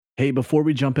Hey, before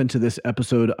we jump into this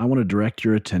episode, I want to direct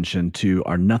your attention to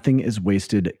our Nothing is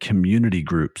Wasted community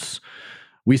groups.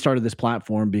 We started this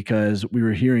platform because we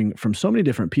were hearing from so many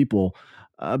different people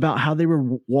about how they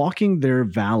were walking their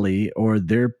valley or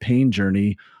their pain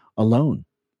journey alone.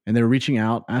 And they were reaching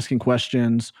out, asking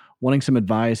questions, wanting some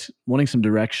advice, wanting some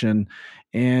direction.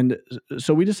 And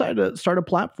so we decided to start a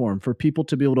platform for people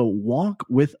to be able to walk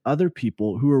with other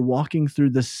people who are walking through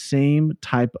the same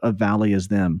type of valley as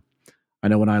them. I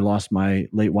know when I lost my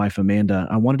late wife, Amanda,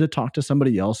 I wanted to talk to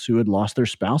somebody else who had lost their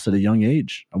spouse at a young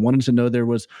age. I wanted to know there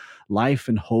was life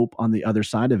and hope on the other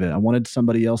side of it. I wanted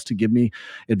somebody else to give me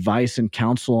advice and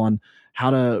counsel on how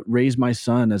to raise my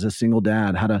son as a single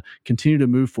dad, how to continue to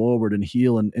move forward and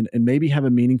heal and maybe have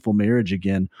a meaningful marriage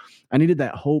again. I needed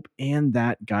that hope and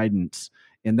that guidance.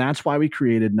 And that's why we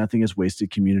created Nothing is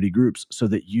Wasted community groups, so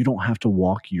that you don't have to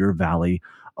walk your valley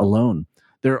alone.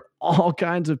 There are all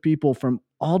kinds of people from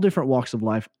all different walks of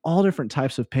life, all different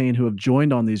types of pain who have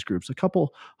joined on these groups, a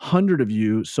couple hundred of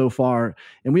you so far.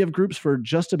 And we have groups for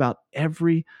just about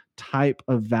every type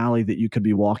of valley that you could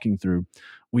be walking through.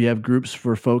 We have groups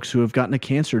for folks who have gotten a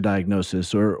cancer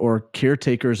diagnosis or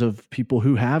caretakers of people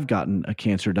who have gotten a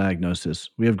cancer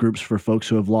diagnosis. We have groups for folks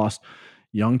who have lost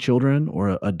young children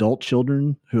or adult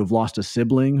children, who have lost a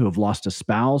sibling, who have lost a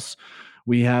spouse.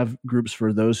 We have groups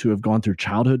for those who have gone through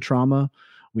childhood trauma.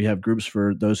 We have groups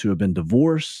for those who have been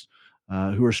divorced,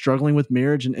 who are struggling with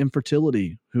marriage and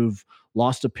infertility, who've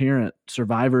lost a parent,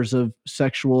 survivors of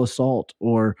sexual assault,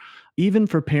 or even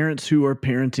for parents who are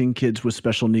parenting kids with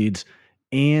special needs,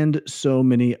 and so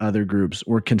many other groups.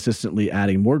 We're consistently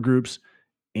adding more groups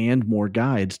and more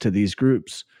guides to these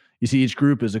groups. You see, each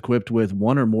group is equipped with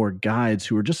one or more guides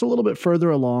who are just a little bit further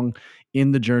along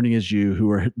in the journey as you,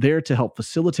 who are there to help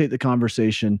facilitate the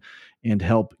conversation and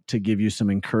help to give you some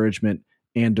encouragement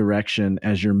and direction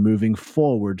as you're moving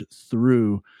forward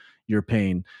through your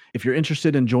pain. If you're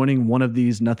interested in joining one of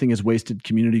these Nothing is Wasted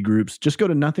community groups, just go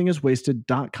to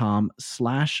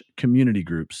nothingiswasted.com/community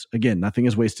groups. Again,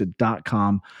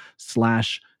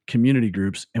 nothingiswasted.com/community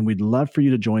groups. And we'd love for you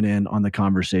to join in on the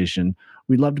conversation.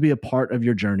 We'd love to be a part of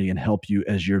your journey and help you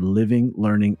as you're living,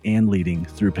 learning, and leading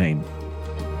through pain.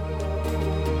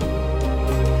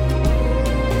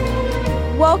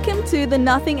 Welcome to the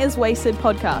Nothing is Wasted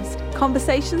podcast.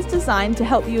 Conversations designed to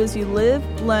help you as you live,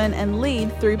 learn, and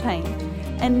lead through pain.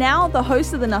 And now, the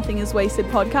host of the Nothing is Wasted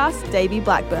podcast, Davey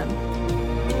Blackburn.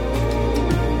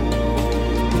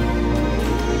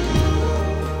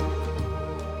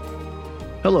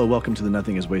 Hello, welcome to the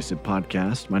Nothing is Wasted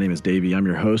podcast. My name is Davey. I'm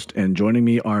your host, and joining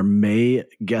me are May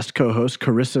guest co-host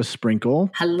Carissa Sprinkle.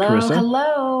 Hello, Carissa,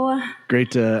 hello. Great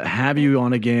to have you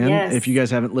on again. Yes. If you guys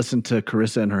haven't listened to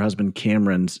Carissa and her husband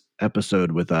Cameron's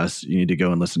episode with us, you need to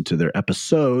go and listen to their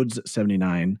episodes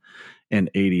 79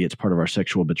 and 80. It's part of our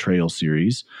sexual betrayal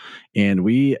series. And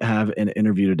we have an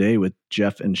interview today with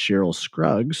Jeff and Cheryl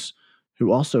Scruggs,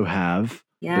 who also have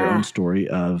their own story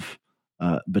of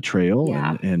betrayal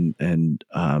and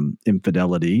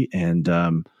infidelity and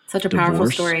such a divorce,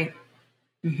 powerful story.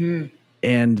 Mm-hmm.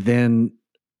 And then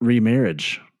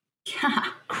remarriage. Yeah.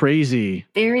 Crazy,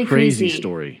 Very crazy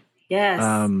story.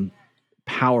 Yes.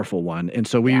 Powerful one. And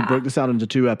so we broke this out into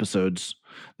 2 episodes.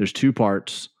 There's 2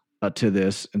 parts to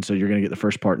this. And so you're going to get the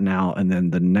first part now. And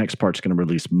then the next part's going to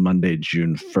release Monday,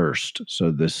 June 1st. So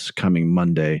this coming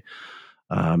Monday.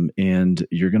 And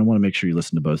you're going to want to make sure you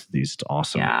listen to both of these. It's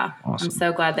awesome. Yeah. Awesome. I'm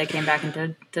so glad they came back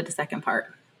and did the second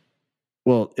part.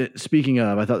 Well, speaking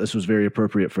of, I thought this was very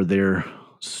appropriate for their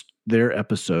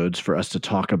episodes for us to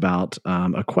talk about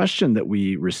a question that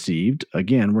we received.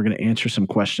 Again, we're going to answer some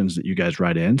questions that you guys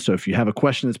write in. So if you have a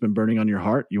question that's been burning on your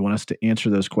heart, you want us to answer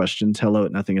those questions,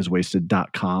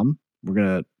 hello@nothingiswasted.com. We're going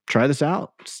to try this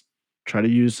out. Try to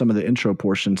use some of the intro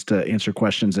portions to answer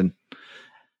questions and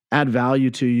add value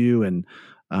to you and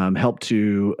help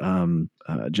to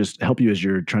just help you as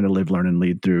you're trying to live, learn, and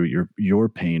lead through your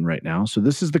pain right now. So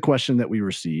this is the question that we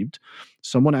received.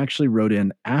 Someone actually wrote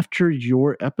in after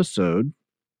your episode,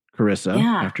 Carissa,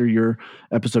 after your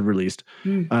episode released,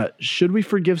 should we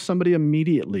forgive somebody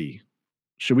immediately?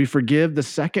 Should we forgive the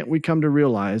second we come to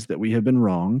realize that we have been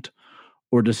wronged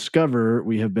or discover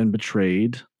we have been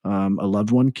betrayed, a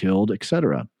loved one killed,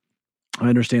 etc.? I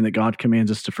understand that God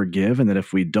commands us to forgive, and that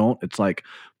if we don't, it's like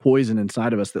poison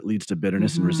inside of us that leads to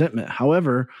bitterness and resentment.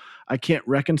 However, I can't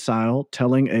reconcile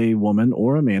telling a woman,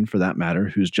 or a man for that matter,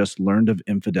 who's just learned of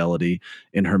infidelity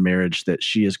in her marriage, that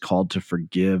she is called to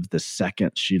forgive the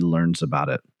second she learns about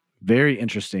it. Very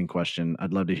interesting question.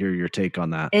 I'd love to hear your take on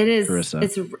that. It is.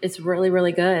 Carissa. It's really,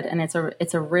 really good, and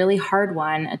it's a really hard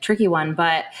one, a tricky one.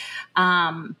 But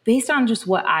based on just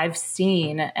what I've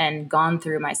seen and gone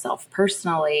through myself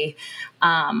personally,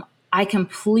 I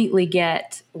completely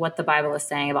get what the Bible is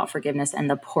saying about forgiveness and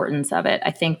the importance of it. I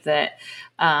think that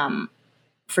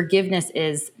forgiveness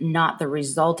is not the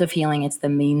result of healing; it's the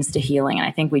means to healing, and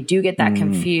I think we do get that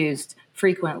confused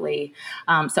frequently.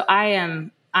 So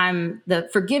the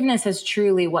forgiveness is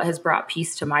truly what has brought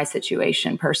peace to my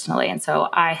situation personally. And so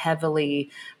I heavily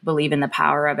believe in the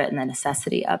power of it and the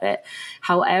necessity of it.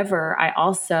 However, I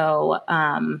also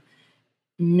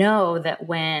know that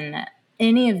when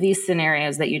any of these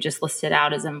scenarios that you just listed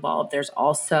out is involved, there's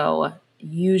also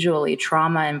usually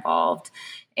trauma involved.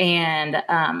 And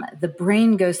the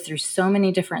brain goes through so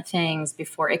many different things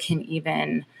before it can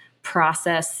even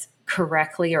process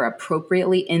correctly or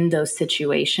appropriately in those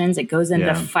situations. It goes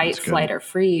into fight, flight, or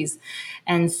freeze.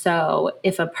 And so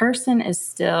if a person is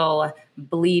still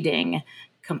bleeding,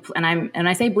 and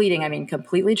I say bleeding, I mean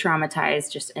completely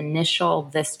traumatized, just initial,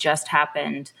 this just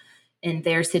happened in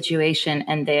their situation,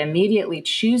 and they immediately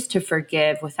choose to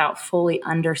forgive without fully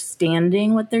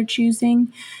understanding what they're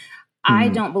choosing, I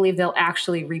don't believe they'll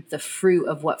actually reap the fruit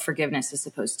of what forgiveness is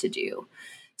supposed to do.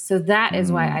 So that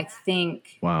is why I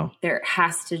think there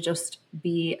has to just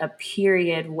be a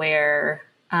period where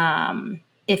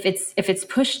if it's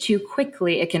pushed too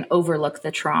quickly, it can overlook the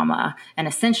trauma and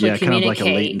essentially communicate. Kind of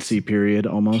like a latency period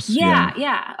almost.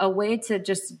 Yeah. A way to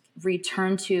just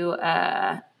return to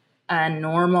a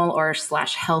normal or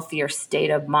 / healthier state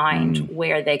of mind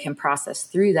where they can process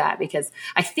through that. Because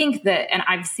I think that, and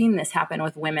I've seen this happen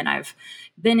with women I've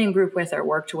been in group with or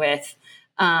worked with,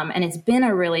 and it's been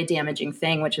a really damaging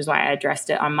thing, which is why I addressed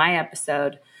it on my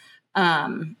episode,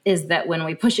 is that when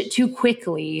we push it too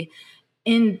quickly,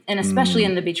 and especially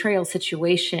in the betrayal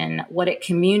situation, what it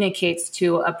communicates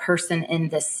to a person in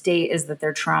this state is that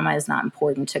their trauma is not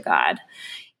important to God.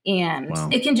 And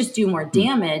it can just do more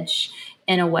damage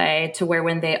in a way to where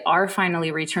when they are finally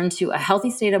returned to a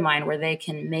healthy state of mind where they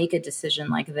can make a decision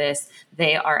like this,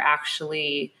 they are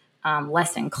actually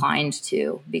less inclined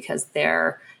to, because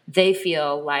they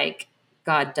feel like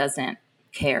God doesn't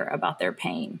care about their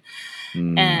pain.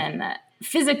 And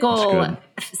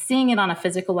seeing it on a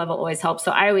physical level always helps.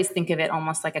 So I always think of it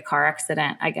almost like a car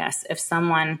accident, I guess. If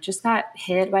someone just got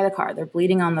hit by the car, they're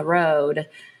bleeding on the road,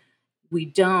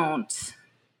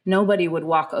 nobody would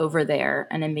walk over there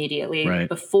and immediately,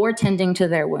 before tending to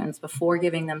their wounds, before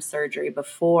giving them surgery,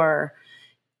 before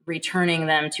returning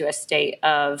them to a state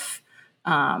of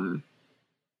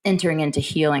entering into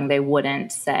healing, they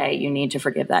wouldn't say, you need to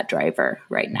forgive that driver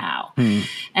right now.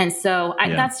 And so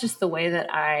that's just the way that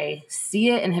I see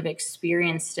it and have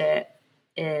experienced it,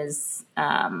 is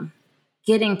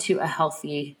getting to a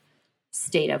healthy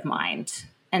state of mind.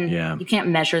 And you can't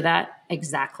measure that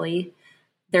exactly.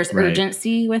 There's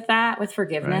urgency with that, with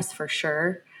forgiveness for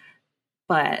sure.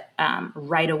 But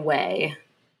right away,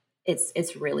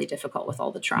 it's really difficult with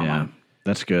all the trauma. Yeah,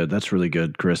 that's good. That's really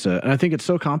good, Carissa. And I think it's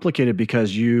so complicated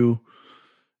because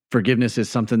forgiveness is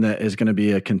something that is going to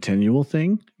be a continual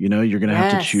thing. You know, you're going to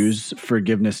have to choose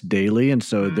forgiveness daily. And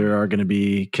so there are going to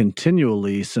be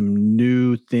continually some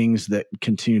new things that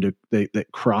that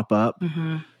crop up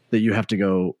that you have to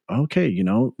go, okay, you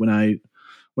know, when I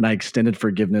extended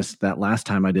forgiveness that last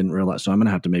time, I didn't realize. So I'm going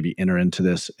to have to maybe enter into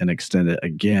this and extend it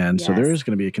again. Yes. So there is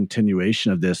going to be a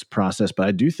continuation of this process. But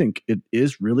I do think it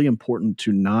is really important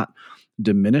to not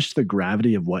diminish the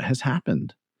gravity of what has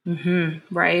happened.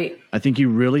 Right. I think you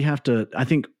really have to,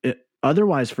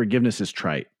 otherwise forgiveness is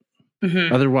trite.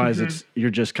 Otherwise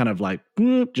you're just kind of like,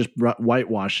 just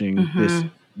whitewashing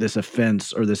this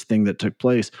offense or this thing that took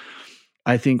place.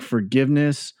 I think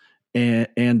forgiveness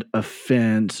and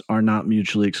offense are not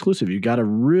mutually exclusive. You got to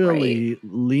really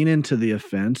lean into the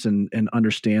offense and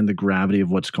understand the gravity of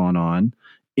what's gone on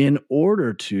in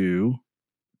order to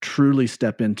truly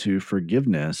step into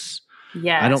forgiveness.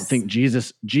 Yes. I don't think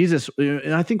Jesus,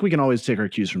 and I think we can always take our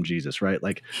cues from Jesus, right?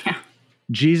 Like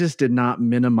Jesus did not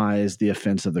minimize the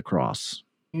offense of the cross.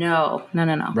 No.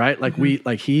 Right?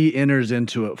 Like he enters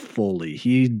into it fully.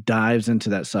 He dives into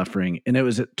that suffering. And it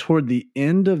was toward the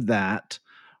end of that,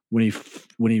 when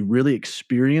he really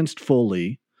experienced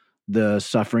fully the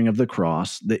suffering of the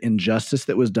cross, the injustice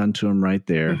that was done to him right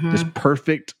there, this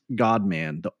perfect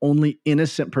God-man, the only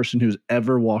innocent person who's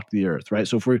ever walked the earth, right?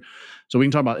 So we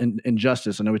can talk about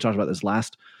injustice. I know we talked about this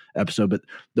last episode, but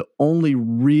the only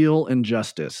real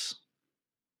injustice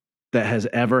that has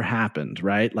ever happened,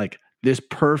 right? Like this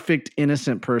perfect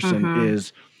innocent person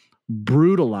is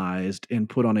brutalized and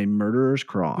put on a murderer's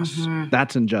cross. Mm-hmm.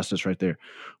 That's injustice right there.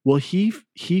 Well, he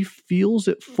feels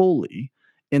it fully,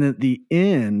 and at the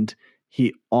end,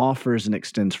 he offers and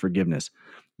extends forgiveness.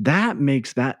 That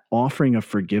makes that offering of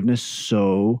forgiveness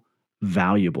so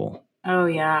valuable. Oh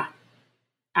yeah,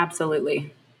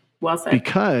 absolutely. Well said.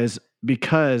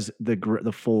 Because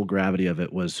the full gravity of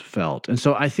it was felt. And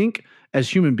so I think as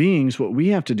human beings, what we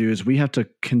have to do is we have to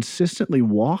consistently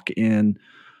walk in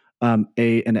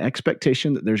an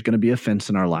expectation that there's going to be offense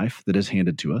in our life that is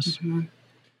handed to us, mm-hmm.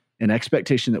 an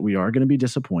expectation that we are going to be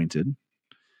disappointed.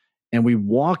 And we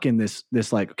walk in this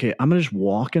like, okay, I'm going to just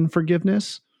walk in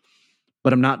forgiveness,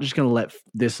 but I'm not just going to let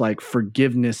this like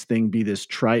forgiveness thing be this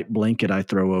trite blanket I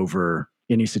throw over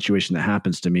any situation that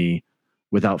happens to me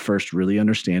without first really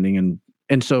understanding.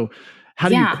 And so how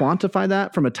do you quantify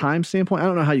that from a time standpoint? I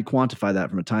don't know how you quantify that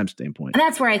from a time standpoint. And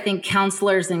that's where I think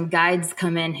counselors and guides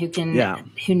come in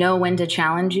who know when to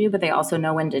challenge you, but they also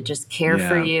know when to just care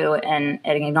for you and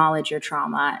acknowledge your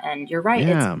trauma. And you're right.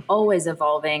 It's always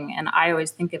evolving. And I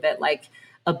always think of it like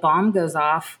a bomb goes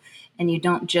off and you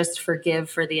don't just forgive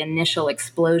for the initial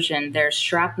explosion. There's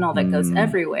shrapnel that goes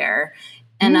everywhere,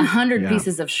 and 100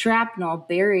 pieces of shrapnel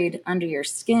buried under your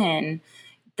skin,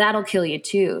 that'll kill you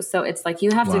too. So it's like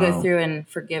you have to go through and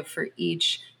forgive for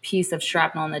each piece of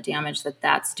shrapnel and the damage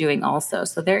that's doing also.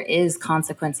 So there is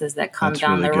consequences that come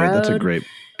down the road. That's a great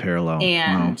parallel.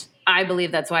 And I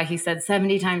believe that's why he said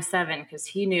 70 times 7, because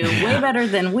he knew way better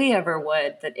than we ever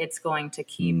would that it's going to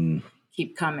keep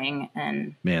coming,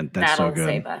 and that'll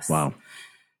save us. Wow.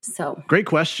 So great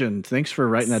question. Thanks for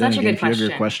writing that in. If you have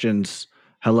your questions,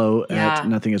 hello at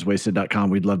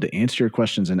nothingiswasted.com. We'd love to answer your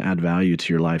questions and add value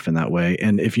to your life in that way.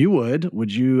 And if you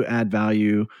would you add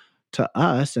value to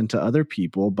us and to other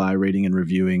people by rating and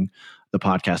reviewing the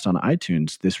podcast on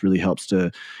iTunes? This really helps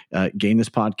to gain this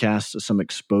podcast some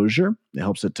exposure. It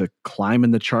helps it to climb in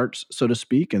the charts, so to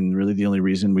speak. And really the only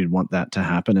reason we'd want that to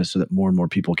happen is so that more and more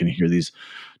people can hear these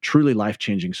truly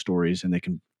life-changing stories, and they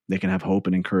can have hope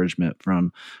and encouragement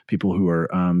from people who are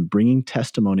bringing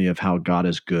testimony of how God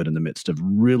is good in the midst of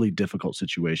really difficult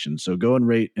situations. So go and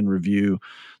rate and review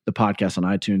the podcast on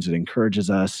iTunes. It encourages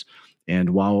us. And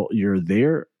while you're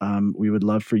there, we would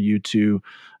love for you to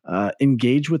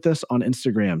engage with us on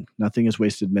Instagram, Nothing is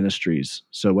Wasted Ministries.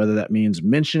 So whether that means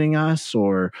mentioning us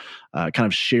or kind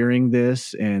of sharing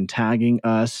this and tagging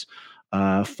us,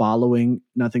 following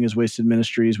Nothing is Wasted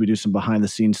Ministries. We do some behind the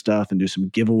scenes stuff and do some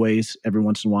giveaways every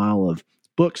once in a while of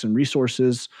books and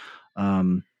resources,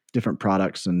 different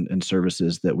products and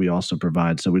services that we also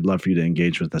provide. So we'd love for you to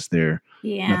engage with us there.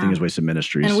 Yeah. Nothing is Wasted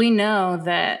Ministries. And we know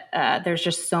that there's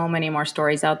just so many more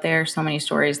stories out there, so many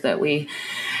stories that we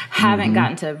haven't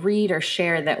gotten to read or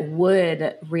share that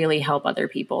would really help other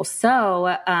people.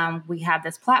 So we have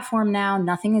this platform now,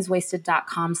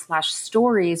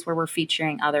 nothingiswasted.com/stories, where we're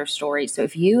featuring other stories. So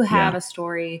if you have a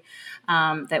story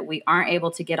that we aren't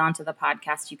able to get onto the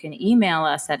podcast, you can email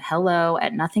us at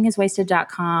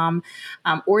hello@nothingiswasted.com.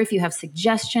 Or if you have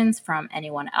suggestions from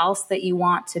anyone else that you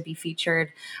want to be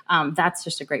featured, that's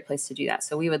just a great place to do that.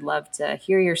 So we would love to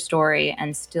hear your story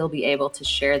and still be able to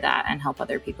share that and help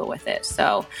other people with it.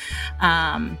 So,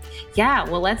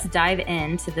 well, let's dive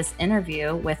into this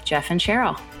interview with Jeff and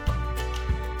Cheryl.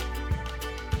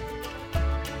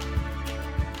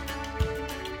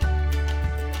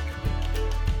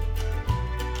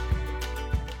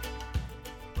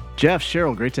 Jeff,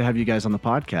 Cheryl, great to have you guys on the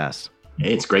podcast.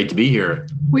 Hey, it's great to be here.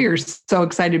 We are so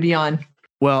excited to be on.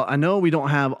 Well, I know we don't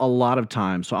have a lot of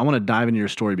time, so I want to dive into your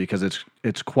story because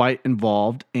it's quite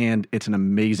involved and it's an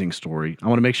amazing story. I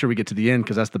want to make sure we get to the end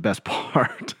because that's the best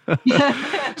part.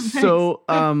 So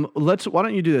why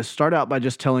don't you do this? Start out by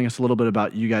just telling us a little bit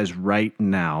about you guys right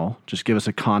now. Just give us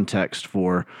a context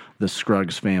for the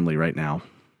Scruggs family right now.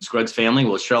 Scruggs family.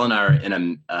 Well, Cheryl and I are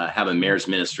have a marriage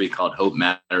ministry called Hope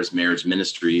Matters Marriage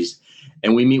Ministries.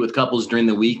 And we meet with couples during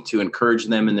the week to encourage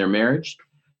them in their marriage.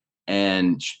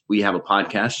 And we have a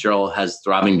podcast. Cheryl has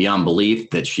Thriving Beyond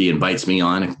Belief that she invites me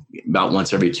on about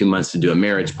once every 2 months to do a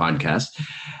marriage podcast.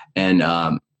 And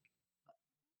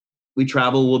we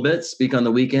travel a little bit, speak on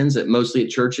the weekends mostly at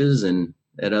churches and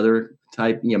at other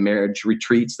type, marriage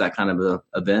retreats, that kind of a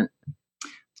event.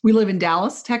 We live in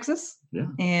Dallas, Texas. Yeah.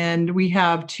 And we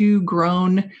have 2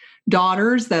 grown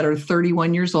daughters that are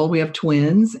 31 years old. We have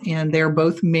twins, and they're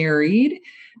both married.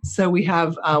 So we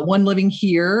have one living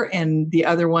here, and the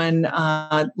other one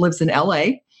lives in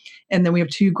LA. And then we have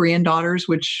 2 granddaughters,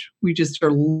 which we just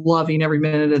are loving every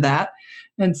minute of that.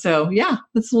 And so,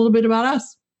 that's a little bit about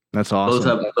us. That's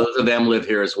awesome. Both of them live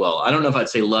here as well. I don't know if I'd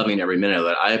say loving every minute of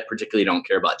it. I particularly don't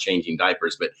care about changing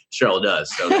diapers, but Cheryl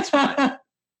does, so that's fine.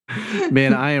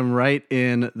 Man, I am right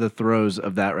in the throes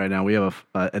of that right now. We have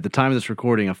at the time of this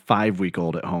recording, a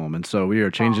 5-week-old at home. And so we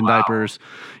are changing diapers,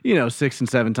 6 and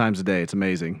 7 times a day. It's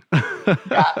amazing.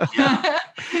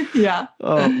 Yeah.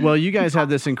 Well, you guys have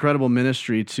this incredible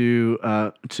ministry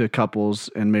to couples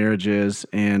and marriages,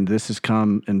 and this has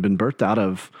come and been birthed out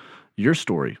of your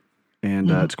story.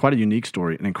 And it's quite a unique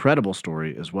story, an incredible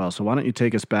story as well. So why don't you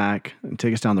take us back and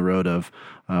take us down the road of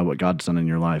what God's done in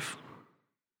your life?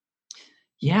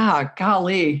 Yeah,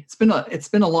 golly, it's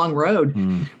been a long road.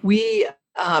 We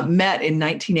met in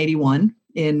 1981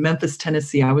 in Memphis,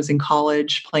 Tennessee. I was in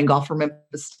college playing golf for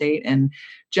Memphis State, and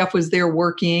Jeff was there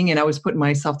working, and I was putting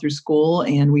myself through school.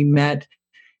 And we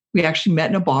actually met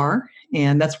in a bar,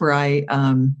 and that's where I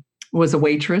was a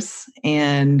waitress.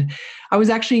 And I was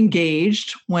actually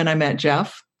engaged when I met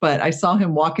Jeff, but I saw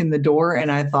him walk in the door,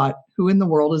 and I thought, who in the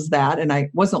world is that? And I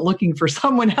wasn't looking for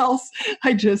someone else.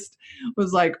 I just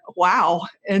was like, wow.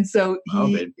 And so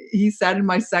he sat in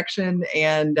my section,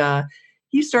 and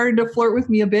he started to flirt with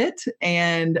me a bit,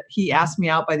 and he asked me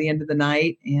out by the end of the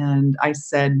night, and I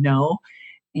said no.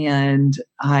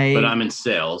 But I'm in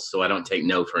sales, so I don't take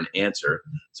no for an answer.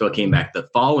 So I came back the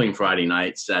following Friday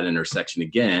night, sat in her section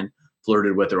again,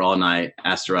 flirted with her all night,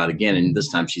 asked her out again, and this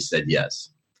time she said yes.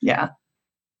 Yeah.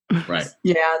 Right.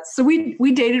 Yeah. So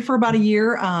we dated for about a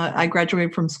year. I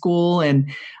graduated from school, and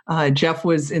Jeff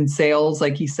was in sales,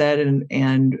 like he said,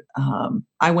 and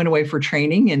I went away for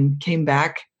training and came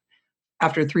back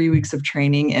after 3 weeks of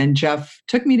training. And Jeff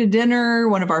took me to dinner,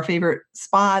 one of our favorite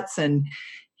spots, and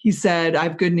he said, "I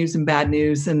have good news and bad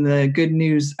news." And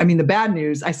the bad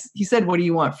news, he said, "What do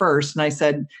you want first?" And I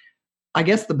said, I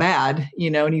guess the bad,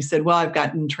 and he said, "Well, I've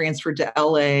gotten transferred to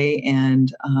LA,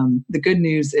 and the good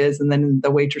news is," and then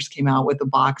the waitress came out with a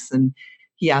box, and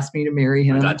he asked me to marry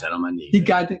him. I got that on my knee. He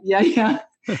got it. Yeah.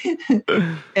 And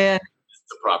it's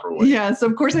the proper way. Yeah. So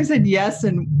of course I said yes.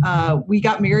 And we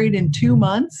got married in 2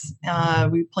 months.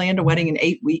 We planned a wedding in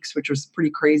 8 weeks, which was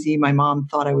pretty crazy. My mom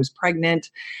thought I was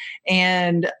pregnant,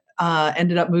 and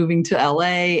ended up moving to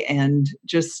LA and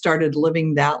just started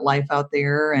living that life out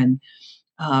there. And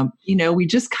we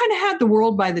just kind of had the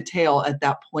world by the tail at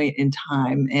that point in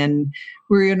time. And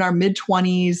we were in our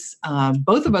mid-20s.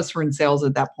 Both of us were in sales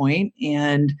at that point.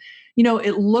 And,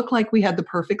 it looked like we had the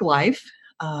perfect life.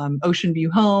 Ocean view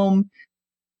home,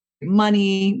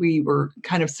 money. We were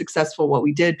kind of successful at what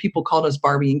we did. People called us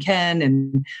Barbie and Ken.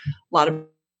 And a lot of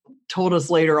people told us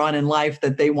later on in life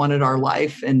that they wanted our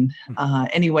life. And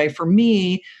anyway, for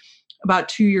me, about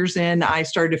 2 years in, I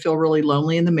started to feel really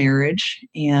lonely in the marriage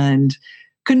and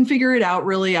couldn't figure it out,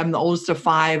 really. I'm the oldest of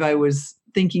 5. I was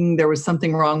thinking there was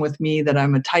something wrong with me, that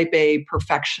I'm a type A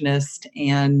perfectionist,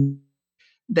 and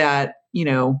that,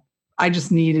 I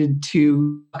just needed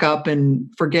to buck up and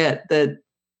forget that,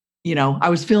 I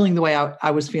was feeling the way I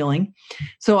was feeling.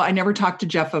 So I never talked to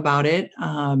Jeff about it.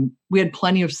 We had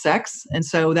plenty of sex, and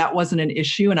so that wasn't an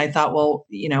issue. And I thought, well,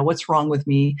 what's wrong with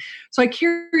me? So I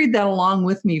carried that along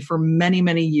with me for many,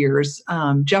 many years.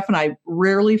 Jeff and I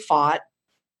rarely fought.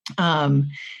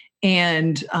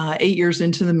 And 8 years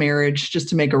into the marriage, just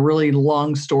to make a really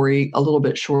long story a little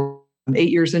bit short, 8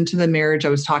 years into the marriage, I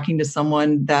was talking to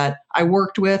someone that I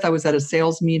worked with. I was at a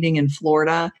sales meeting in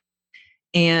Florida.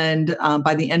 And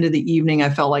by the end of the evening, I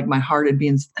felt like my heart had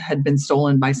been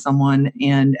stolen by someone,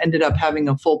 and ended up having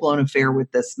a full-blown affair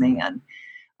with this man.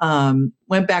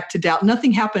 Went back to Dallas.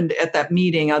 Nothing happened at that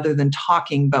meeting other than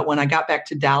talking. But when I got back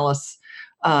to Dallas,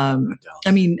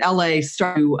 LA,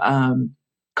 started to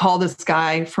call this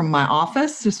guy from my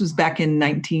office. This was back in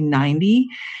 1990.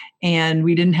 And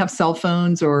we didn't have cell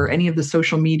phones or any of the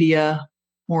social media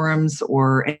forums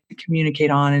or anything to communicate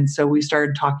on. And so we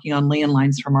started talking on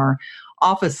landlines from our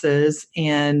offices,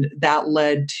 and that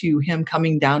led to him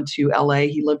coming down to LA.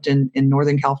 He lived in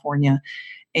Northern California,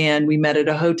 and we met at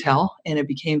a hotel, and it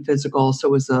became physical. So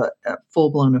it was a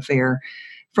full-blown affair.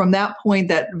 From that point,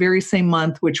 that very same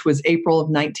month, which was April of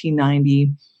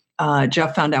 1990,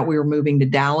 Jeff found out we were moving to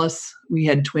Dallas. We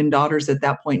had twin daughters at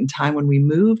that point in time when we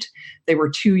moved. They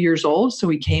were 2 years old, so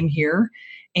we came here.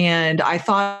 And I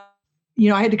thought,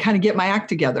 I had to kind of get my act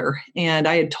together. And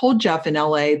I had told Jeff in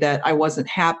LA that I wasn't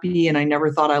happy, and I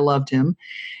never thought I loved him.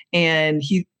 And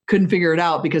he couldn't figure it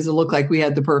out because it looked like we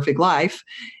had the perfect life.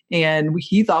 And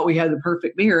he thought we had the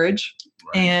perfect marriage.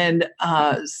 Right. And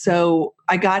so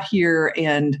I got here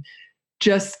and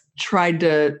just tried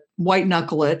to white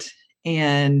knuckle it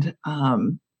and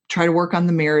try to work on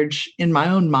the marriage in my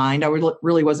own mind. I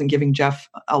really wasn't giving Jeff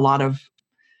a lot of,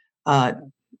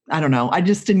 I don't know. I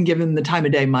just didn't give him the time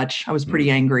of day much. I was pretty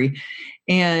angry.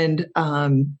 And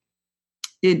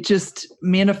it just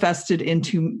manifested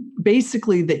into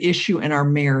basically the issue in our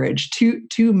marriage.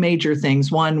 Two major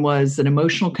things. One was an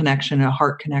emotional connection, a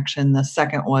heart connection. The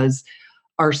second was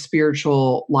our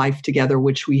spiritual life together,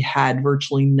 which we had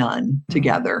virtually none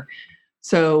together.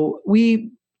 So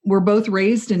we were both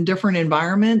raised in different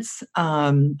environments.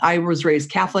 I was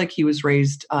raised Catholic. He was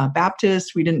raised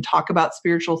Baptist. We didn't talk about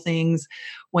spiritual things.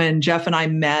 When Jeff and I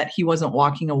met, he wasn't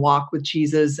walking a walk with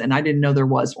Jesus, and I didn't know there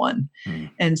was one.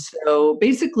 And so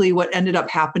basically what ended up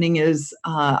happening is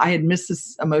I had missed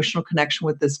this emotional connection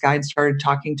with this guy and started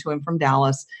talking to him from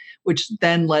Dallas, which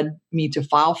then led me to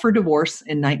file for divorce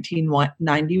in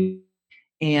 1990,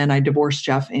 and I divorced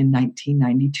Jeff in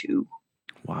 1992.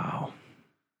 Wow.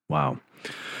 Well,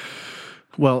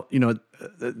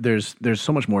 there's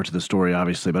so much more to the story,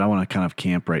 obviously, but I want to kind of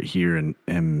camp right here and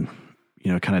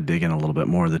kind of dig in a little bit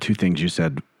more. The two things you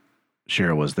said,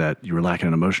 Cheryl, was that you were lacking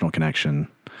an emotional connection,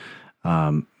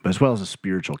 but as well as a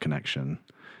spiritual connection.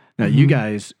 Now, you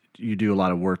guys, you do a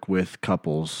lot of work with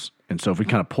couples. And so if we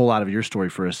kind of pull out of your story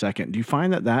for a second, do you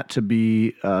find that to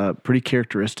be pretty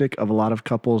characteristic of a lot of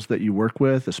couples that you work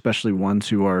with, especially ones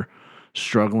who are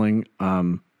struggling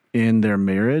in their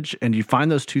marriage? And do you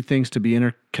find those two things to be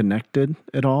interconnected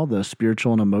at all, the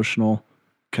spiritual and emotional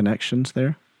connections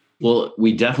there? Well,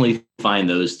 we definitely find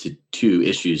those two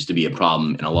issues to be a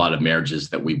problem in a lot of marriages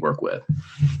that we work with.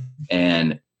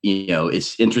 And,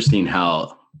 it's interesting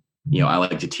how, I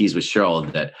like to tease with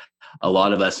Cheryl that a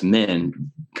lot of us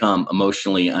men come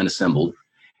emotionally unassembled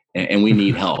and we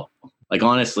need help. Like,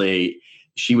 honestly,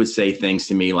 she would say things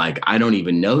to me like, I don't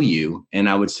even know you. And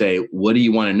I would say, what do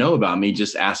you want to know about me?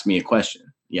 Just ask me a question,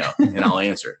 and I'll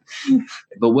answer it.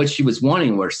 But what she was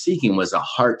wanting or seeking was a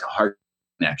heart-to-heart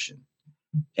connection.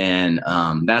 And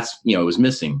that's, it was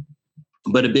missing.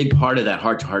 But a big part of that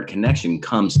heart-to-heart connection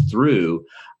comes through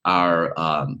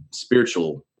our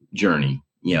spiritual journey,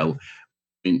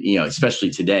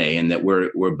 especially today, and that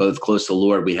we're both close to the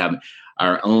Lord. We have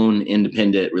our own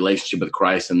independent relationship with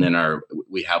Christ, and then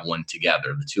we have one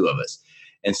together, the two of us.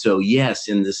 And so, yes,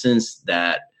 in the sense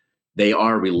that they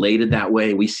are related that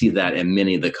way, we see that in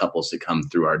many of the couples that come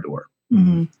through our door.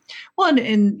 Mm-hmm. Well,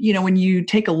 and when you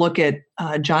take a look at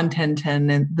John 10:10,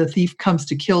 and the thief comes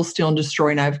to kill, steal, and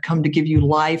destroy, and I've come to give you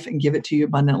life and give it to you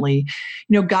abundantly.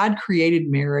 God created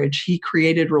marriage. He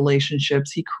created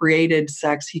relationships. He created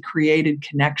sex. He created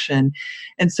connection.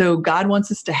 And so God wants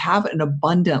us to have an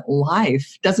abundant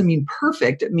life. Doesn't mean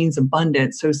perfect. It means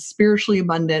abundant. So spiritually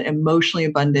abundant, emotionally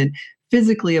abundant,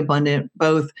 physically abundant,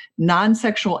 both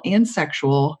non-sexual and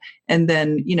sexual. And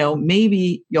then,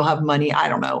 maybe you'll have money. I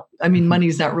don't know. I mean, money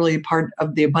is not really part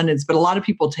of the abundance, but a lot of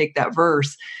people take that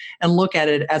verse and look at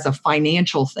it as a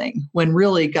financial thing, when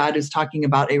really God is talking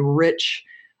about a rich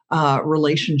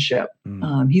relationship.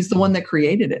 He's the one that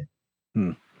created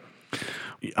it.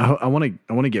 I want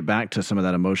to get back to some of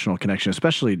that emotional connection,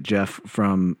 especially, Jeff,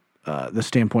 from the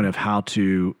standpoint of how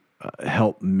to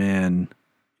help men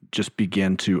just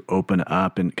begin to open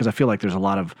up. And because I feel like there's a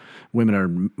lot of women are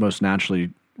most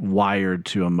naturally wired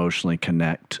to emotionally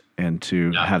connect and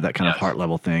to have that kind of heart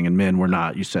level thing. And men, we're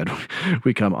not. You said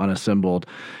we come unassembled.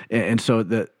 And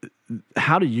so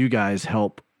how do you guys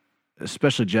help,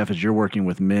 especially Jeff, as you're working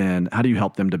with men, how do you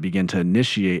help them to begin to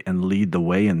initiate and lead the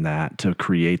way in that, to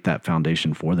create that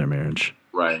foundation for their marriage?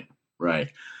 Right.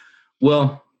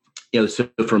 Well, so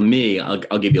for me, I'll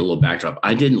give you a little backdrop.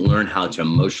 I didn't learn how to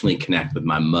emotionally connect with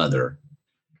my mother.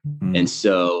 And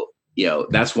so,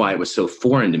 that's why it was so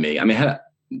foreign to me. I mean, I had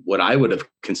what I would have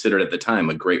considered at the time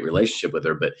a great relationship with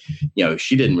her, but,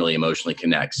 she didn't really emotionally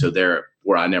connect. So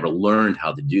therefore, I never learned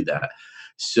how to do that.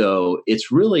 So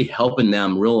it's really helping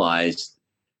them realize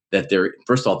that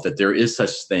first off, that there is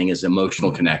such thing as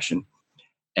emotional connection.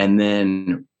 And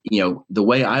then, the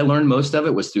way I learned most of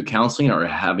it was through counseling or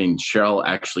having Cheryl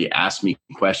actually ask me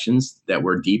questions that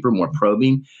were deeper, more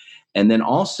probing. And then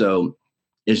also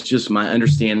it's just my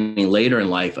understanding later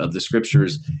in life of the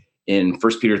scriptures in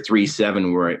 1 Peter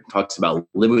 3:7, where it talks about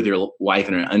living with your wife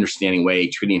in an understanding way,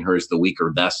 treating her as the weaker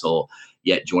vessel,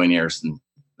 yet joint heirs in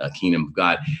the kingdom of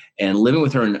God. And living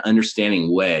with her in an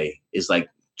understanding way is like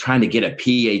trying to get a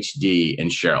PhD in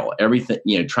Cheryl, everything,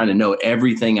 trying to know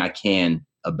everything I can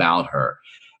about her.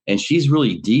 And she's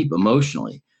really deep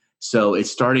emotionally. So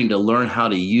it's starting to learn how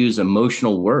to use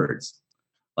emotional words,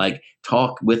 like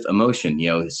talk with emotion,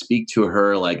 speak to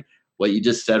her like, what you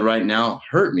just said right now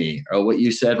hurt me, or what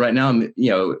you said right now,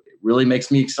 really makes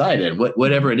me excited,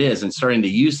 whatever it is, and starting to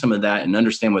use some of that and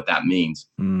understand what that means.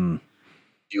 Do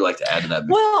you like to add to that?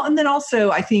 Well, and then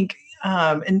also I think,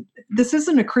 and this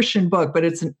isn't a Christian book, but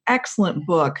it's an excellent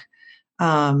book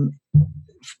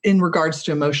in regards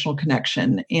to emotional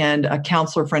connection. And a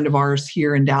counselor friend of ours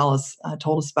here in Dallas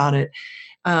told us about it.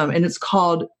 And it's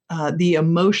called The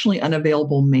Emotionally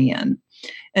Unavailable Man.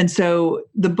 And so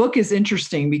the book is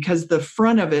interesting because the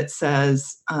front of it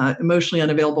says emotionally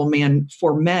unavailable man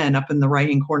for men up in the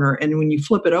right-hand corner. And when you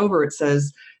flip it over, it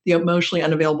says the emotionally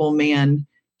unavailable man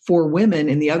for women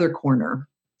in the other corner.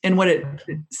 And what it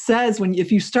says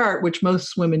if you start, which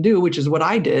most women do, which is what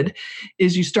I did,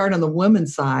 is you start on the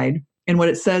woman's side. And what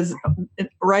it says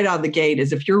right out of the gate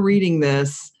is if you're reading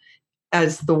this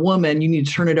as the woman, you need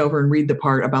to turn it over and read the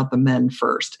part about the men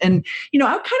first. And, I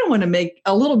kind of want to make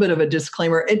a little bit of a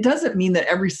disclaimer. It doesn't mean that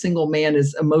every single man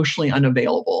is emotionally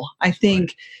unavailable. I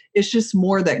think it's just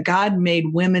more that God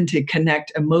made women to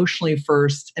connect emotionally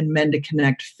first and men to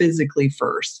connect physically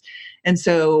first. And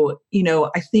so,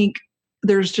 I think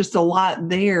there's just a lot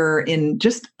there in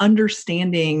just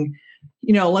understanding,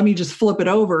 let me just flip it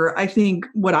over. I think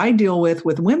what I deal with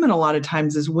women a lot of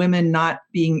times is women not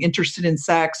being interested in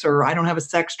sex, or I don't have a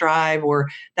sex drive, or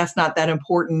that's not that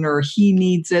important, or he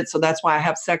needs it, so that's why I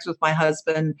have sex with my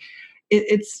husband.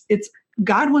 It's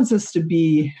God wants us to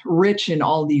be rich in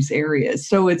all these areas.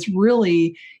 So it's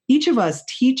really each of us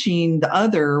teaching the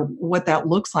other what that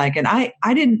looks like. And I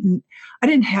didn't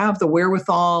have the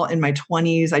wherewithal in my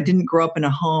 20s. I didn't grow up in a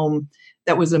home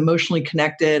that was emotionally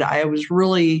connected. I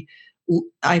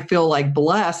feel like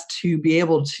blessed to be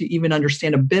able to even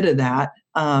understand a bit of that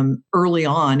early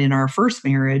on in our first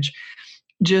marriage,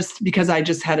 just because I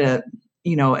just had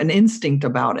an instinct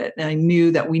about it. And I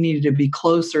knew that we needed to be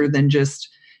closer than just,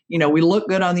 we look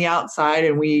good on the outside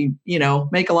and we,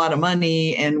 make a lot of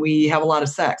money and we have a lot of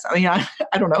sex. I mean,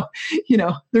 I don't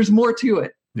know, there's more to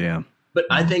it. Yeah. But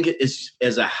I think it's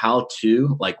as a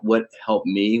how-to, like what helped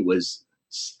me was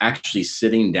actually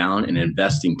sitting down and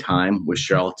investing time with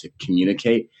Cheryl to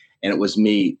communicate. And it was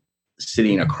me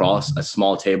sitting across a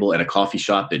small table at a coffee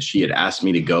shop that she had asked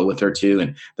me to go with her to.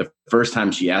 And the first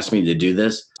time she asked me to do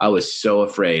this, I was so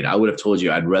afraid. I would have told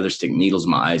you I'd rather stick needles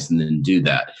in my eyes than do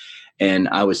that. And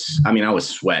I was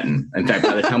sweating. In fact,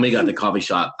 by the time we got to the coffee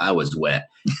shop, I was wet.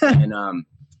 And,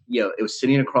 it was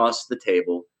sitting across the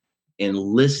table and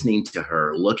listening to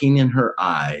her, looking in her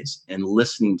eyes and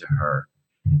listening to her,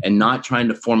 and not trying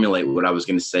to formulate what I was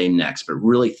going to say next, but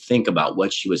really think about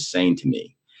what she was saying to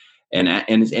me.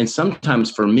 And sometimes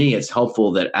for me, it's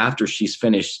helpful that after she's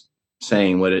finished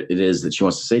saying what it is that she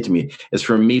wants to say to me, is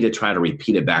for me to try to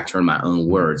repeat it back to her in my own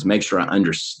words, make sure I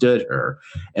understood her,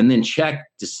 and then check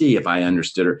to see if I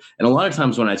understood her. And a lot of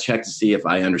times when I check to see if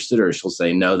I understood her, she'll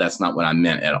say, no, that's not what I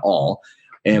meant at all.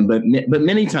 But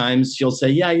many times she'll say,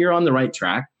 yeah, you're on the right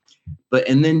track.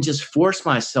 And then just force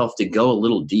myself to go a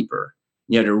little deeper.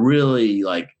 To really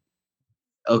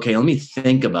okay, let me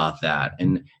think about that.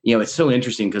 And, it's so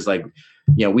interesting because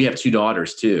we have 2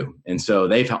 daughters too. And so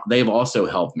they've also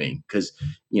helped me because,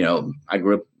 I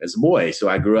grew up as a boy. So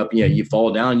I grew up, you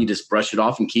fall down, you just brush it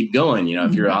off and keep going.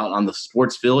 If you're out on the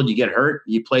sports field, you get hurt,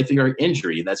 you play through your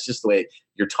injury. That's just the way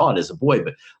you're taught as a boy.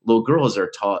 But little girls are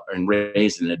taught and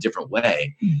raised in a different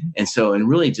way. Mm-hmm. And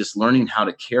really just learning how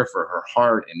to care for her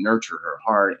heart and nurture her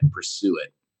heart and pursue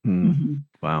it. Mm-hmm.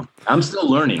 Wow. I'm still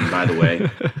learning, by the way.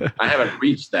 I haven't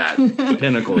reached that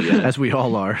pinnacle yet. As we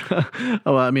all are.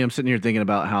 I'm sitting here thinking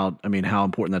about how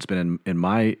important that's been in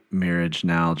my marriage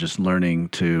now, just learning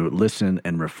to listen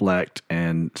and reflect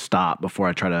and stop before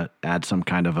I try to add some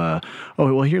kind of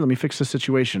here, let me fix this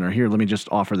situation, or here, let me just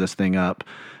offer this thing up,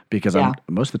 because I'm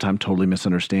most of the time totally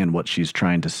misunderstand what she's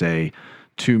trying to say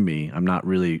to me. I'm not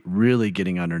really, really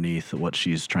getting underneath what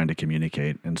she's trying to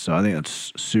communicate. And so I think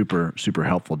that's super, super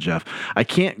helpful, Jeff. I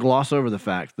can't gloss over the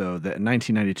fact, though, that in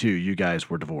 1992, you guys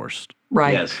were divorced.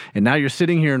 Right. Yes. And now you're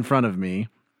sitting here in front of me,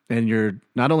 and you're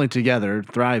not only together,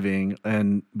 thriving,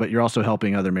 but you're also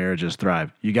helping other marriages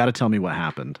thrive. You got to tell me what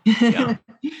happened. Yeah.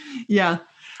 Yeah.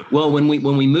 Well, when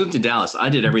we moved to Dallas, I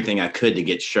did everything I could to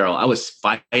get Cheryl. I was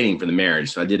fighting for the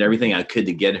marriage. So I did everything I could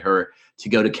to get her to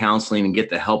go to counseling and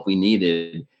get the help we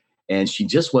needed. And she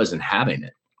just wasn't having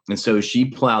it. And so she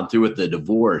plowed through with the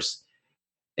divorce.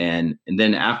 And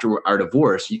then after our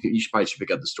divorce, you should pick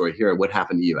up the story here. What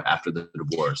happened to you after the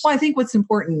divorce? Well, I think what's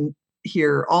important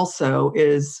here also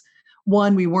is,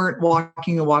 one, we weren't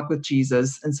walking a walk with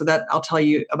Jesus. And so that I'll tell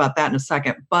you about that in a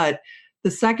second. But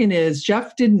the second is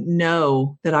Jeff didn't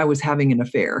know that I was having an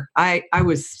affair. I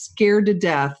was scared to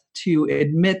death to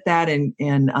admit that and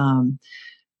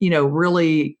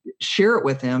really share it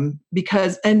with him,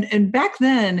 because, and back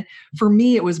then for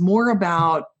me, it was more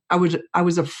about, I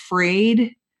was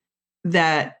afraid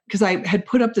that, because I had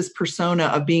put up this persona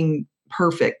of being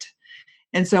perfect.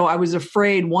 And so I was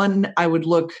afraid, one, I would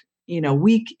look,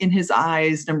 weak in his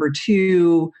eyes. Number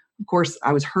two, of course,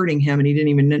 I was hurting him and he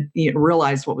didn't even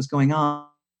realize what was going on.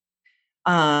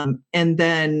 And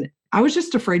then I was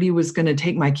just afraid he was going to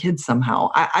take my kids somehow.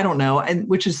 I don't know, and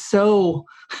which is so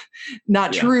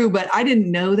not true, but I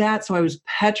didn't know that. So I was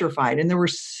petrified. And there were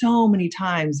so many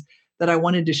times that I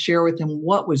wanted to share with him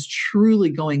what was truly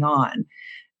going on.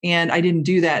 And I didn't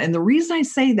do that. And the reason I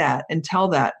say that and tell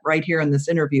that right here in this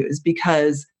interview is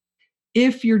because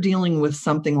if you're dealing with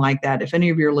something like that, if any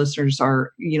of your listeners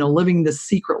are, living this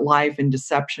secret life and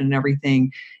deception and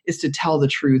everything, is to tell the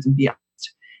truth and be honest.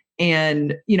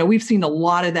 And, we've seen a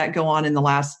lot of that go on in the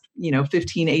last,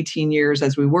 15, 18 years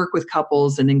as we work with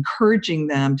couples and encouraging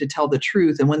them to tell the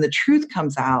truth. And when the truth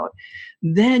comes out,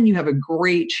 then you have a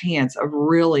great chance of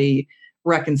really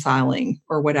reconciling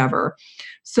or whatever.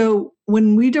 So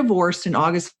when we divorced in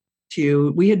August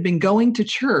 2, we had been going to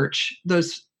church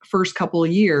those first couple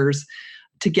of years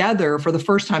together for the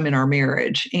first time in our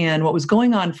marriage. And what was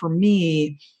going on for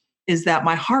me is that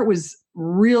my heart was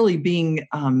really being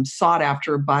sought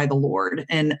after by the Lord.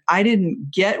 And I didn't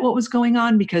get what was going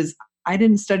on because I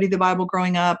didn't study the Bible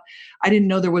growing up. I didn't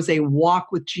know there was a walk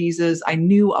with Jesus. I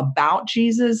knew about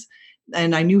Jesus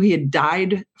and I knew he had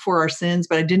died for our sins,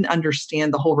 but I didn't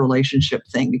understand the whole relationship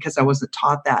thing because I wasn't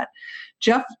taught that.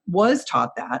 Jeff was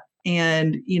taught that.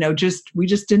 And, we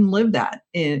just didn't live that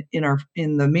in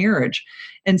the marriage.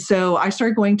 And so I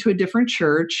started going to a different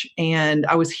church and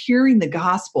I was hearing the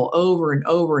gospel over and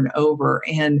over and over.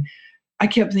 And I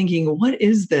kept thinking, what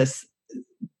is this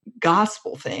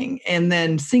gospel thing? And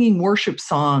then singing worship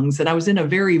songs. And I was in a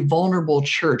very vulnerable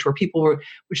church where people would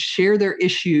share their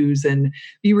issues and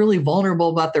be really vulnerable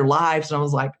about their lives. And I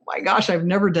was like, my gosh, I've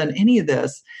never done any of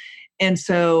this. And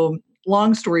so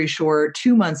long story short,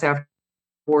 2 months after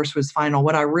divorce was final,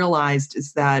 what I realized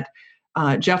is that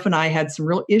Jeff and I had some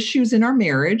real issues in our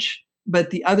marriage,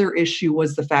 but the other issue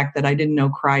was the fact that I didn't know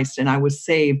Christ and I was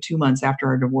saved 2 months after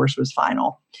our divorce was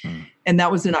final. And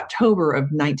that was in October of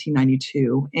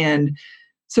 1992. And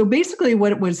so basically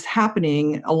what was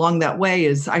happening along that way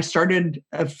is I started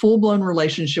a full-blown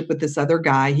relationship with this other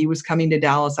guy. He was coming to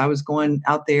Dallas. I was going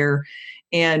out there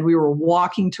and we were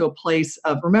walking to a place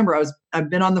of, remember, I've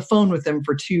been on the phone with him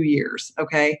for 2 years.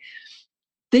 Okay.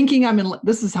 Thinking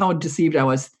this is how deceived I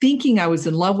was, thinking I was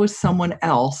in love with someone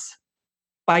else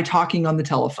by talking on the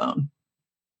telephone.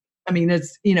 I mean,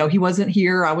 it's, he wasn't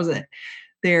here. I wasn't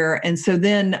there. And so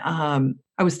then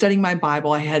I was studying my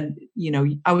Bible. I had,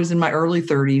 I was in my early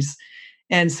 30s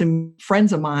and some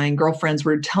friends of mine, girlfriends,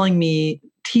 were telling me,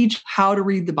 teach how to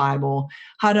read the Bible,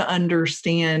 how to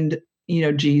understand,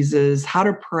 Jesus, how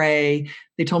to pray.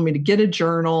 They told me to get a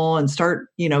journal and start,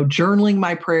 journaling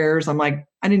my prayers. I'm like,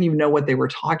 I didn't even know what they were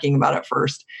talking about at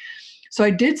first. So I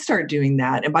did start doing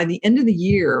that. And by the end of the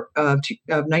year of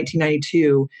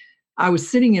 1992, I was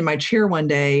sitting in my chair one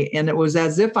day and it was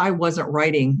as if I wasn't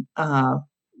writing on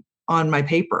my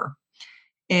paper.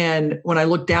 And when I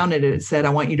looked down at it, it said,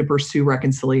 I want you to pursue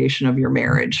reconciliation of your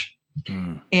marriage.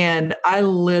 And I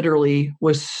literally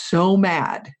was so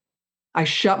mad. I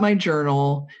shut my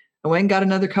journal. I went and got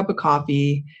another cup of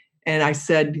coffee. And I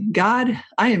said, God,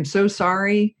 I am so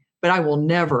sorry, but I will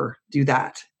never do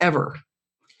that, ever.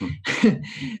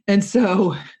 And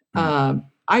so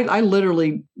I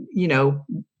literally,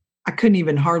 I couldn't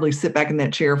even hardly sit back in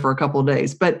that chair for a couple of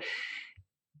days. But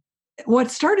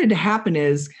what started to happen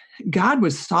is God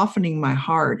was softening my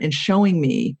heart and showing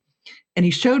me, and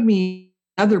he showed me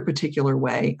another particular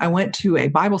way. I went to a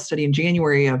Bible study in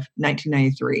January of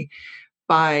 1993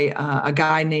 by a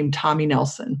guy named Tommy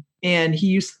Nelson. And he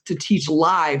used to teach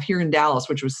live here in Dallas,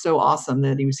 which was so awesome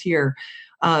that he was here,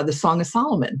 the Song of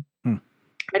Solomon.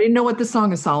 I didn't know what the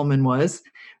Song of Solomon was,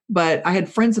 but I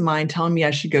had friends of mine telling me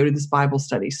I should go to this Bible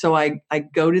study. So I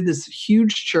go to this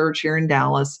huge church here in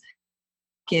Dallas,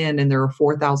 and there are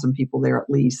 4,000 people there at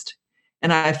least.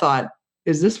 And I thought,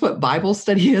 is this what Bible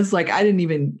study is? Like, I didn't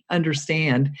even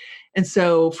understand. And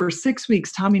so for 6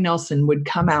 weeks, Tommy Nelson would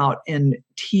come out and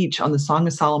teach on the Song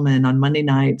of Solomon on Monday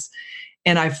nights.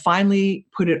 And I finally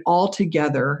put it all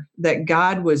together that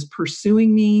God was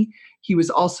pursuing me. He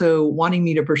was also wanting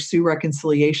me to pursue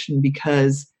reconciliation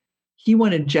because he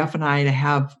wanted Jeff and I to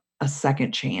have a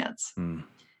second chance.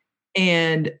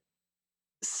 And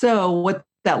so what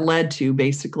that led to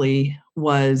basically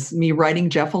was me writing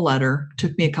Jeff a letter. It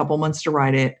took me a couple months to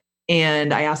write it.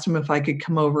 And I asked him if I could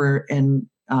come over and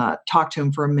talk to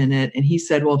him for a minute. And he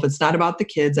said, well, if it's not about the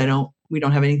kids, we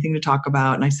don't have anything to talk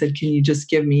about. And I said, can you just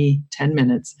give me 10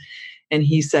 minutes? And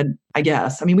he said, I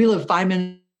guess. I mean, we live 5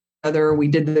 minutes together. We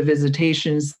did the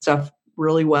visitation stuff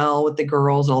really well with the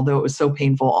girls, although it was so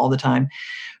painful all the time.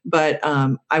 But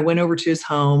I went over to his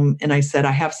home and I said,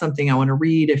 I have something I want to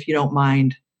read. If you don't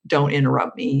mind, don't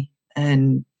interrupt me.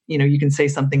 and, you can say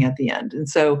something at the end. And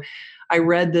so I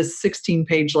read this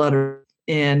 16-page letter,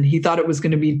 and he thought it was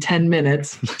going to be 10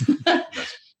 minutes.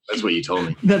 That's what you told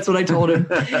me. That's what I told him.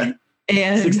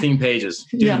 And 16 pages.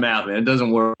 Do the math, man. It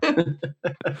doesn't work.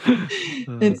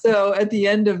 And so at the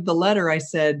end of the letter, I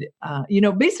said,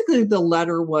 basically the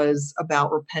letter was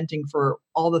about repenting for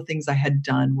all the things I had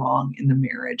done wrong in the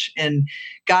marriage. And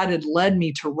God had led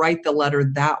me to write the letter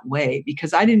that way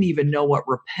because I didn't even know what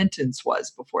repentance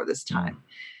was before this time.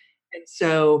 And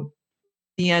so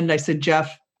at the end, I said,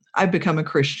 Jeff, I've become a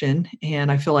Christian,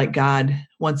 and I feel like God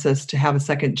wants us to have a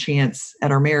second chance at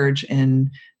our marriage and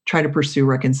try to pursue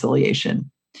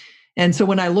reconciliation. And so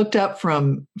when I looked up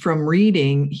from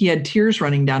reading, he had tears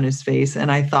running down his face.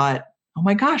 And I thought, oh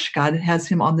my gosh, God has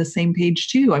him on the same page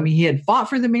too. I mean, he had fought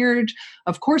for the marriage.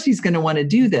 Of course, he's going to want to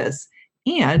do this.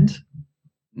 And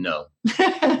no,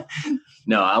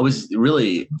 I was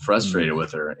really frustrated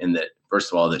with her in that,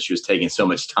 first of all, that she was taking so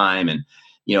much time. And,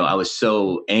 I was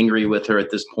so angry with her at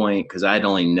this point because I had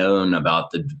only known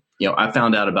about I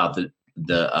found out about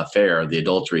the affair, the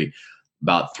adultery,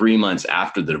 about 3 months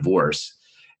after the divorce.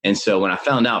 And so when I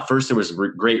found out, first there was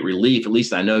great relief. At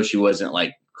least I know she wasn't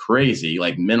like crazy,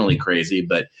 like mentally crazy.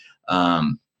 But,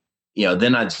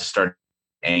 then I just started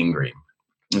angry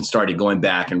and started going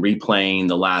back and replaying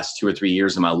the last 2 or 3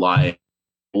 years of my life.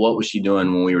 What was she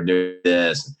doing when we were doing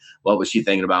this? What was she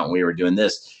thinking about when we were doing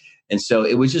this? And so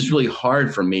it was just really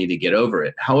hard for me to get over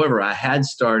it. However, I had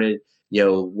started,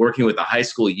 working with the high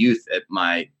school youth at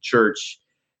my church.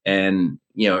 And,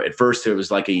 at first it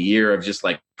was like a year of just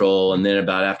like control. And then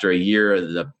about after a year,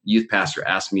 the youth pastor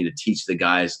asked me to teach the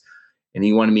guys, and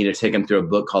he wanted me to take them through a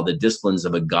book called The Disciplines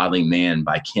of a Godly Man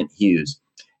by Kent Hughes.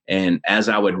 And as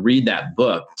I would read that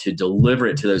book to deliver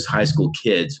it to those high school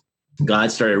kids,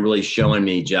 God started really showing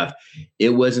me, Jeff, it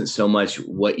wasn't so much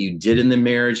what you did in the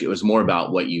marriage. It was more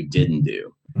about what you didn't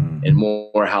do, and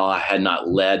more how I had not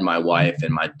led my wife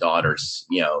and my daughters,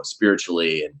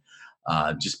 spiritually,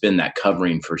 and just been that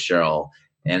covering for Cheryl.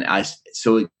 And I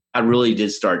really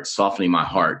did start softening my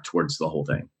heart towards the whole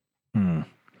thing.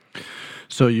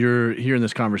 So you're hearing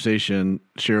this conversation,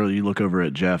 Cheryl, you look over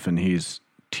at Jeff and he's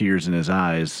tears in his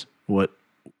eyes. What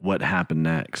happened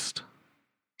next?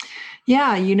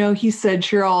 Yeah. He said,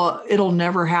 Cheryl, it'll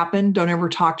never happen. Don't ever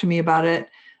talk to me about it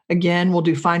again. We'll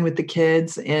do fine with the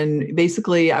kids. And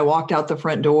basically I walked out the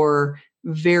front door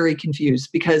very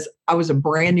confused because I was a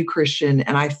brand new Christian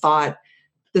and I thought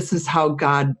this is how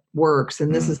God works.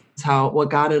 And this is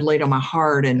what God had laid on my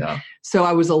heart. And so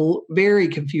I was very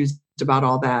confused about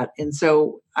all that. And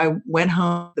so I went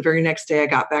home. The very next day I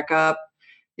got back up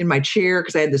in my chair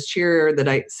because I had this chair that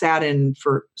I sat in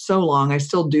for so long. I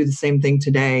still do the same thing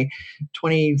today,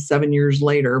 27 years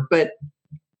later, but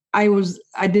I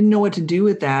didn't know what to do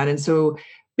with that. And so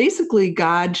basically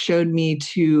God showed me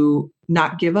to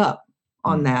not give up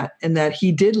on that, and that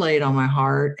he did lay it on my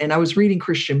heart. And I was reading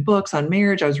Christian books on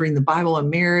marriage. I was reading the Bible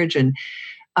on marriage. And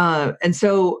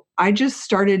so I just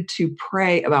started to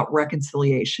pray about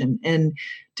reconciliation. And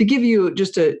to give you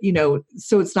just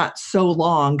so it's not so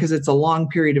long because it's a long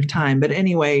period of time. But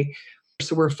anyway,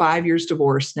 so we're 5 years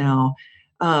divorced now.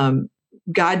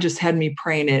 God just had me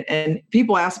praying it. And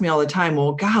people ask me all the time,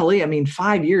 well, golly,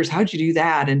 5 years, how'd you do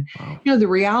that? And, the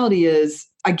reality is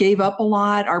I gave up a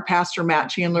lot. Our pastor, Matt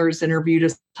Chandler, has interviewed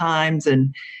us times.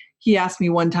 And he asked me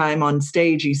one time on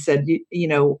stage, he said,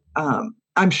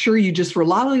 I'm sure you just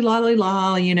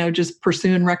were just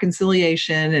pursuing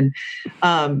reconciliation.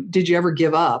 And did you ever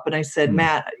give up? And I said,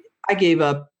 Matt, I gave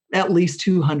up at least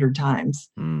 200 times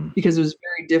because it was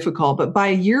very difficult. But by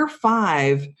year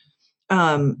 5,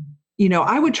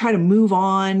 I would try to move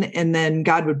on, and then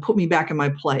God would put me back in my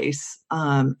place.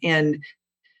 And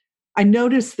I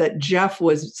noticed that Jeff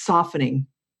was softening.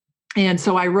 And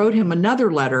so I wrote him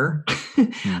another letter.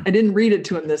 I didn't read it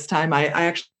to him this time. I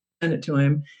actually sent it to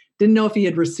him. Didn't know if he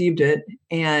had received it.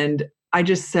 And I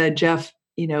just said, Jeff,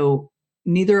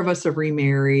 neither of us have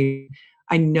remarried.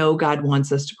 I know God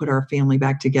wants us to put our family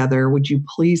back together. Would you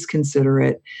please consider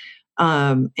it?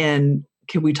 And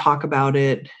can we talk about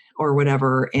it or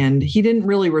whatever? And he didn't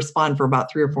really respond for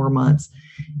about 3 or 4 months.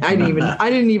 I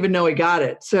didn't even know he got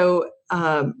it. So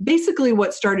basically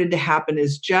what started to happen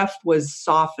is Jeff was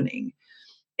softening,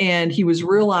 and he was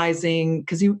realizing,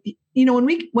 because when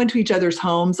we went to each other's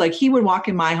homes, like he would walk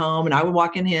in my home and I would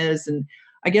walk in his. And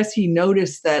I guess he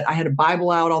noticed that I had a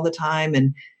Bible out all the time,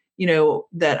 and,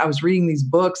 that I was reading these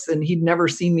books, and he'd never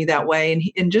seen me that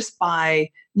way. And just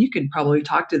you could probably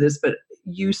talk to this, but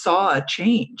you saw a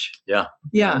change. Yeah.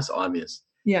 Yeah. It's obvious.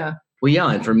 Yeah. Well,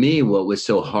 yeah. And for me, what was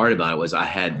so hard about it was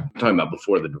talking about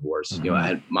before the divorce, I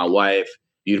had my wife,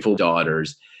 beautiful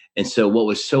daughters, And so what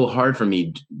was so hard for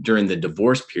me during the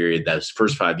divorce period, those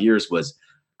first 5 years, was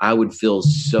I would feel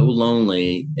so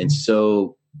lonely and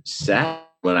so sad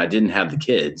when I didn't have the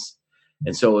kids.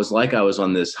 And so it was like I was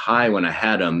on this high when I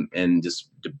had them and just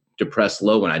depressed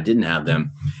low when I didn't have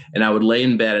them. And I would lay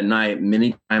in bed at night,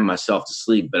 many times myself to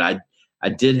sleep, but I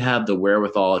did have the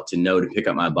wherewithal to know to pick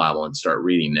up my Bible and start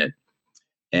reading it.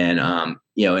 And,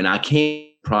 and I came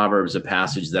to Proverbs, a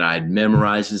passage that I'd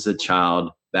memorized as a child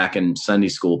back in Sunday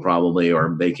school, probably, or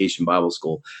vacation Bible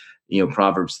school,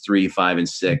 Proverbs 3, 5, and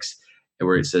 6,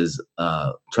 where it says,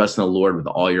 trust in the Lord with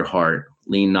all your heart,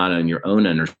 lean not on your own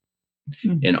understanding,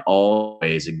 in all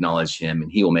ways acknowledge him,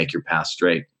 and he will make your path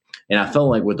straight. And I felt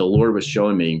like what the Lord was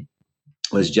showing me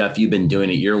was, Jeff, you've been doing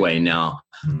it your way now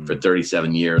for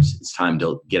 37 years. It's time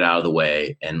to get out of the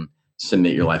way and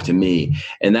submit your life to me.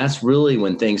 And that's really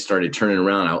when things started turning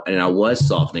around. And I was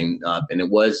softening up, and it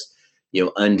was,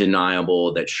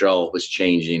 undeniable that Cheryl was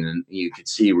changing, and you could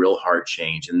see real heart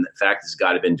change. And the fact is,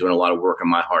 God had been doing a lot of work on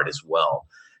my heart as well.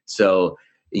 So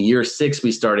in year 6,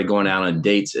 we started going out on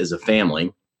dates as a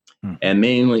family. And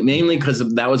mainly because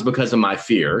because of my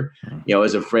fear. I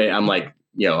was afraid. I'm like,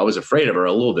 I was afraid of her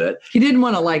a little bit. He didn't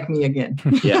want to like me again.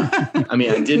 Yeah. I mean,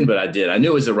 I didn't, but I did. I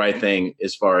knew it was the right thing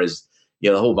as far as, the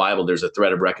whole Bible. There's a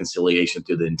thread of reconciliation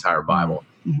through the entire Bible.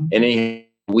 Mm-hmm. And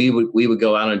we would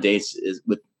go out on dates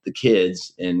with the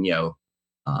kids, and,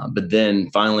 but then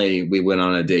finally we went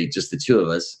on a date, just the two of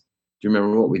us. Do you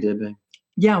remember what we did, babe?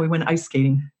 Yeah, we went ice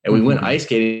skating. And we went ice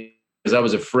skating because I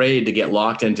was afraid to get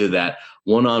locked into that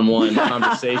one-on-one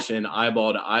conversation,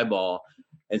 eyeball to eyeball.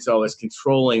 And so I was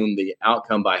controlling the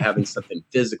outcome by having something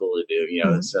physical to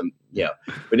do,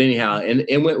 But anyhow, and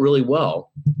it went really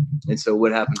well. And so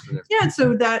what happened from there? Yeah.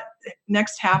 So that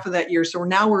next half of that year, so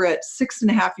we're at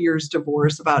 6.5 years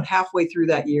divorce. About halfway through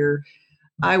that year,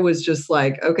 I was just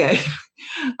like, okay,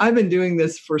 I've been doing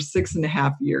this for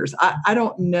 6.5 years. I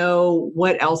don't know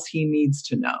what else he needs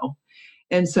to know.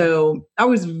 And so I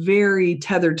was very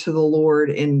tethered to the Lord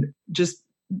and just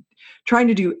trying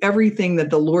to do everything that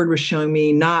the Lord was showing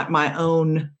me, not my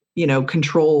own,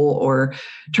 control, or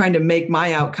trying to make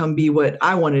my outcome be what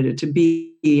I wanted it to be.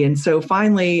 And so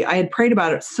finally I had prayed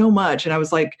about it so much, and I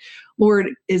was like, Lord,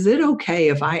 is it okay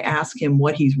if I ask him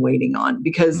what he's waiting on?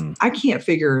 Because I can't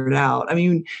figure it out. I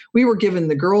mean, we were giving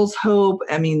the girls hope.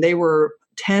 I mean, they were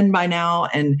 10 by now,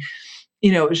 and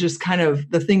it was just kind of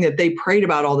the thing that they prayed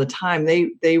about all the time.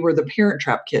 They were the Parent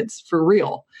Trap kids for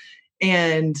real.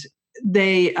 And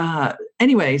they,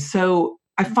 anyway, so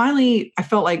I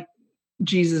felt like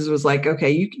Jesus was like,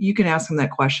 okay, you can ask him that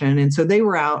question. And so they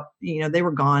were out, they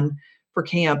were gone for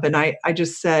camp. And I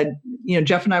just said,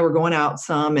 Jeff and I were going out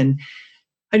some, and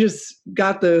I just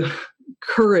got the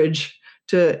courage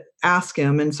to ask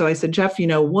him. And so I said, Jeff,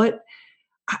 what,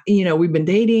 we've been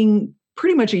dating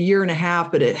pretty much 1.5 years,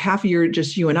 but at half a year,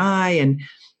 just you and I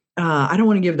don't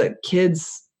want to give the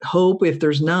kids hope if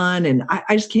there's none. And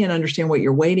I just can't understand what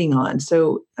you're waiting on.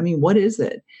 So, I mean, what is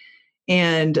it?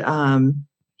 And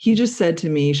he just said to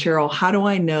me, Cheryl, how do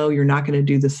I know you're not going to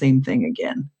do the same thing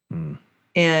again?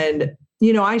 And,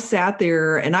 I sat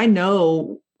there, and I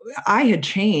know I had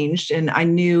changed, and I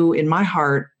knew in my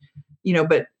heart,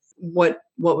 but what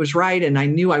was right. And I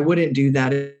knew I wouldn't do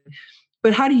that.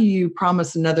 But how do you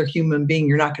promise another human being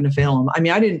you're not going to fail him? I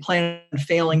mean, I didn't plan on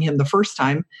failing him the first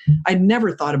time. I'd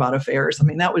never thought about affairs. I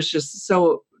mean, that was just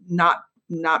so not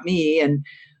me. And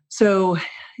so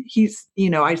he's,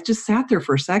 I just sat there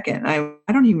for a second. I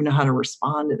don't even know how to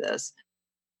respond to this.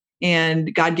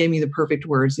 And God gave me the perfect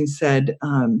words. He said,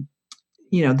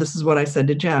 this is what I said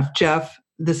to Jeff. Jeff,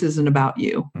 this isn't about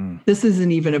you. This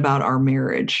isn't even about our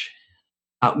marriage,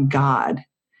 about God.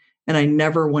 And I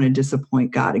never want to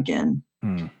disappoint God again.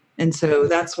 And so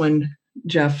that's when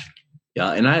Jeff.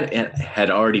 Yeah. And I had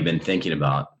already been thinking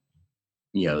about,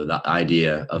 the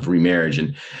idea of remarriage.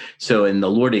 And so, and the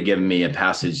Lord had given me a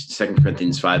passage, 2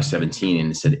 Corinthians 5:17,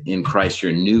 and it said, in Christ,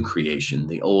 you're a new creation.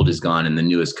 The old is gone and the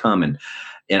new has come. And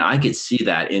I could see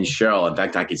that in Cheryl. In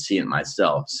fact, I could see it in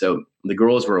myself. So the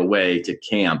girls were away to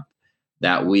camp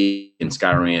that week in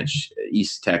Sky Ranch,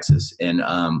 East Texas. And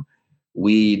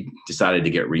we decided to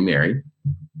get remarried.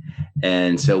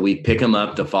 And so we pick them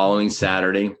up the following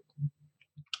Saturday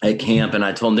at camp. And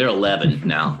I told them they're 11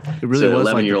 now. It really was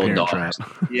 11-year-old like daughters.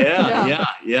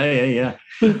 Yeah.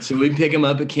 So we pick them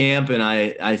up at camp, and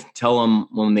I tell them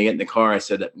when they get in the car, I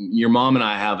said, your mom and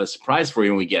I have a surprise for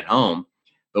you when we get home,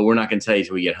 but we're not going to tell you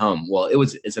till we get home. Well,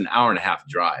 it's an 1.5-hour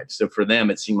drive. So for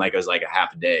them, it seemed like it was like a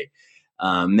half a day.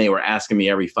 They were asking me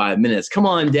every 5 minutes, come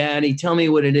on, Daddy, tell me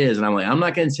what it is. And I'm like, I'm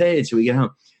not going to tell you till we get home.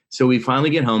 So we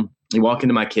finally get home. We walk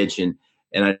into my kitchen,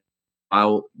 and I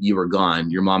while you were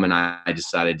gone, your mom and I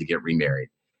decided to get remarried.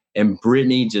 And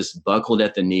Brittany just buckled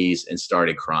at the knees and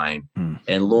started crying.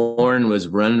 And Lauren was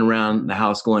running around the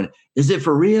house going, is it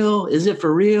for real? Is it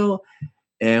for real?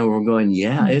 And we're going,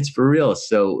 yeah, it's for real.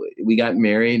 So we got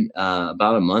married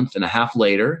about a month and a half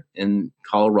later in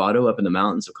Colorado, up in the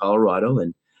mountains of Colorado.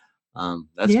 And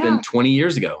that's been 20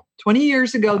 years ago. 20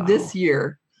 years ago this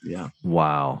year. Yeah.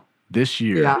 Wow. This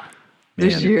year. Yeah. Man,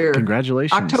 this year.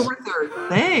 Congratulations. October 3rd.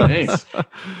 Thanks.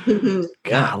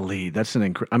 Golly, that's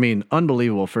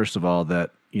unbelievable. First of all,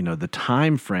 that, the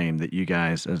time frame that you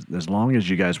guys, as long as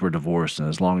you guys were divorced and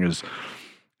as long as,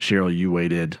 Cheryl, you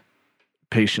waited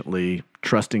patiently,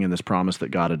 trusting in this promise that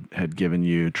God had given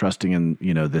you, trusting in,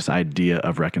 this idea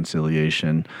of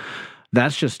reconciliation.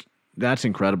 That's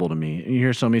incredible to me. And you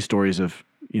hear so many stories of,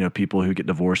 people who get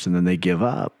divorced and then they give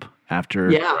up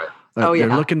after. Yeah. They're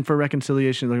looking for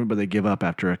reconciliation, but they give up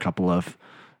after a couple of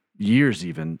years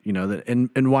even,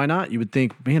 and why not? You would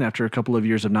think, man, after a couple of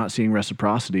years of not seeing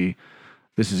reciprocity,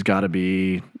 this has got to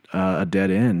be a dead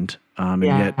end. And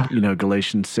yet,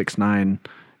 Galatians 6:9,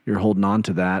 you're holding on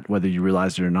to that, whether you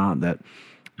realize it or not, that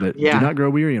do not grow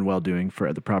weary in well-doing, for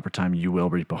at the proper time you will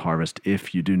reap a harvest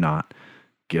if you do not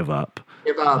give up.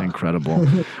 Incredible.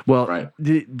 Well,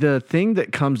 the thing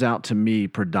that comes out to me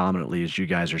predominantly as you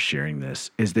guys are sharing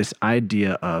this is this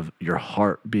idea of your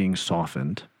heart being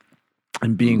softened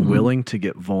and being willing to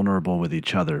get vulnerable with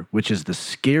each other, which is the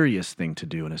scariest thing to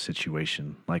do in a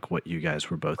situation like what you guys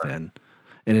were both in.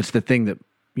 And it's the thing that,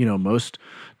 most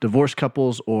divorced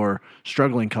couples or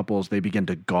struggling couples, they begin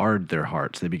to guard their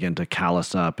hearts. They begin to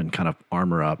callous up and kind of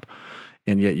armor up.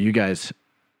 And yet you guys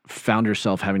found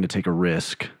yourself having to take a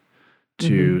risk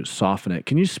to soften it.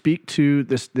 Can you speak to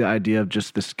the idea of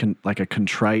just this, like a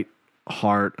contrite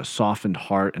heart, a softened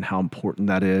heart, and how important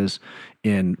that is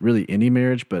in really any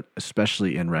marriage, but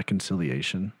especially in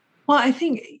reconciliation? Well, I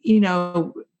think,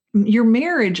 your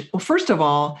marriage, well, first of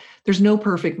all, there's no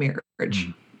perfect marriage.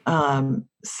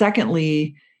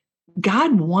 Secondly,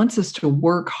 God wants us to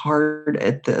work hard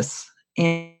at this.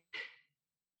 And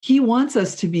He wants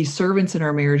us to be servants in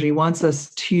our marriage. He wants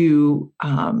us to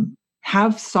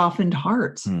have softened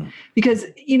hearts because,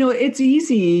 it's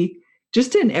easy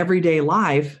just in everyday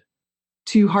life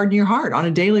to harden your heart on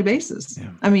a daily basis. Yeah.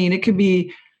 I mean, it could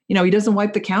be, he doesn't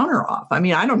wipe the counter off. I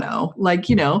mean, I don't know,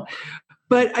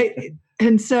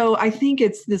 and so I think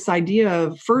it's this idea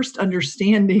of first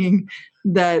understanding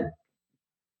that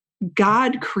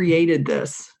God created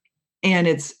this and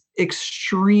it's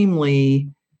extremely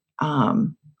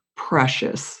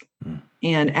precious.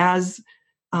 And as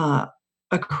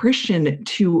a Christian,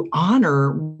 to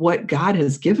honor what God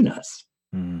has given us.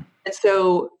 And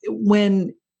so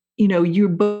when, you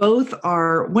both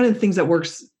are, one of the things that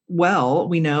works well,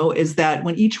 we know, is that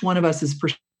when each one of us is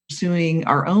pursuing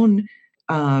our own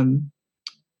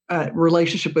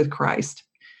relationship with Christ,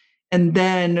 and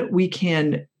then we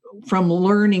can, from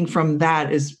learning from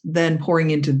that, is then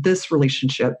pouring into this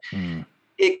relationship,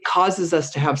 it causes us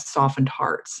to have softened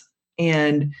hearts.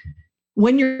 And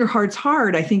when your heart's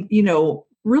hard, I think,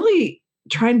 really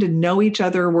trying to know each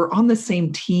other, we're on the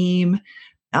same team.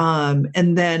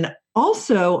 And then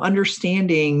also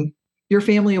understanding your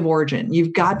family of origin.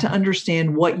 You've got to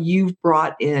understand what you've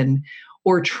brought in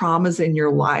or traumas in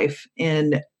your life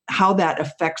and how that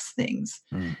affects things.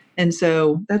 And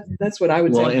so that's what I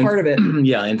would say, part of it.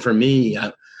 Yeah. And for me,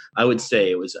 I would say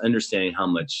it was understanding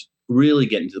really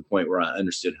getting to the point where I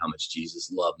understood how much Jesus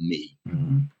loved me.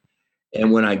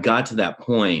 And when I got to that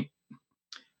point,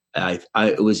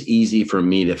 it was easy for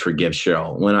me to forgive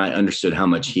Cheryl when I understood how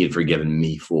much he had forgiven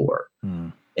me for.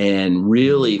 And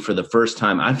really, for the first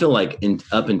time, I feel like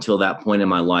up until that point in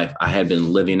my life, I had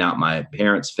been living out my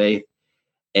parents' faith.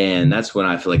 And that's when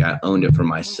I feel like I owned it for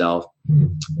myself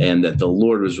and that the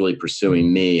Lord was really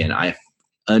pursuing me. And I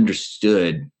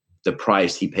understood the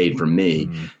price he paid for me.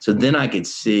 So then I could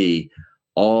see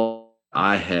all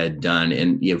I had done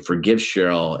and forgive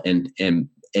Cheryl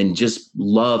and just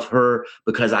love her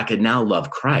because I could now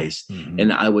love Christ.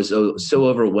 And I was so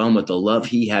overwhelmed with the love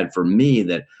he had for me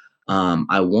that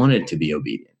I wanted to be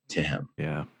obedient to him.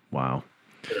 Yeah. Wow.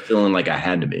 Feeling like I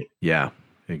had to be. Yeah,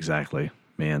 exactly.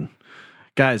 Man.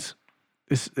 Guys,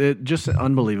 it's just an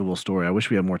unbelievable story. I wish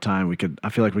we had more time. I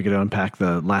feel like we could unpack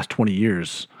the last 20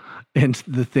 years and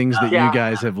the things that you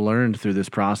guys have learned through this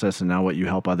process and now what you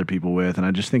help other people with. And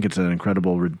I just think it's an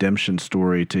incredible redemption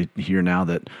story to hear now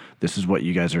that this is what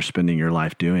you guys are spending your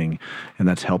life doing. And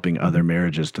that's helping other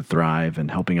marriages to thrive and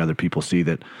helping other people see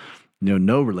that,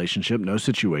 no relationship, no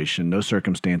situation, no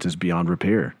circumstance is beyond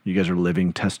repair. You guys are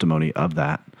living testimony of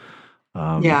that.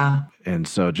 And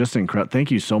so just incredible. Thank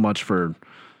you so much for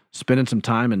spending some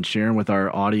time and sharing with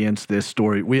our audience this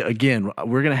story. We're going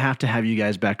to have you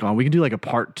guys back on. We can do like a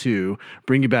part 2,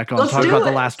 bring you back on, talk about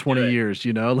the last 20 years,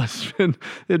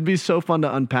 it'd be so fun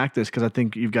to unpack this, because I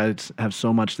think you guys have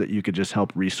so much that you could just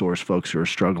help resource folks who are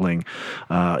struggling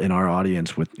in our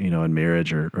audience with, in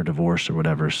marriage or divorce or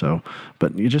whatever. So,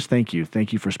 but thank you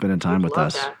for spending time with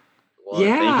us. Well,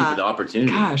 thank you for the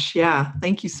opportunity. Gosh, yeah.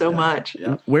 Thank you so much.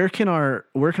 Yeah. Where can our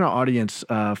audience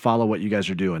follow what you guys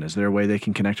are doing? Is there a way they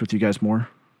can connect with you guys more?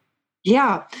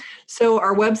 Yeah. So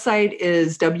our website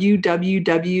is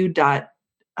www.Jeff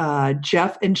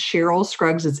and Cheryl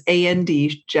Scruggs. It's AND,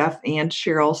 Jeff and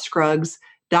Cheryl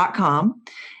Scruggs.com.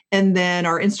 And then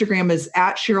our Instagram is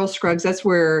 @Cheryl Scruggs. That's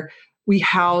where we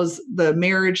house the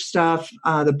marriage stuff,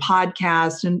 the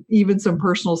podcast, and even some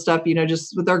personal stuff,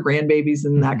 just with our grandbabies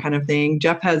and that kind of thing.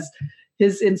 Jeff has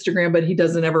his Instagram, but he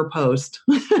doesn't ever post.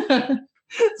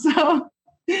 So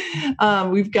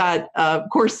we've got, of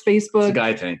course, Facebook. It's a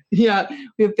guy thing. Yeah,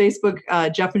 we have Facebook,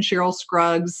 Jeff and Cheryl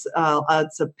Scruggs.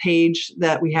 It's a page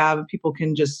that we have. People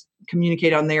can just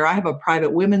communicate on there. I have a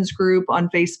private women's group on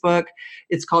Facebook.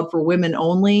 It's called For Women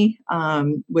Only,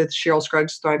 with Cheryl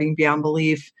Scruggs, Thriving Beyond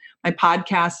Belief. My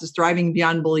podcast is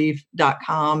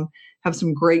thrivingbeyondbelief.com. Have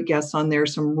some great guests on there,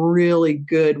 some really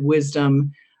good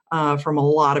wisdom from a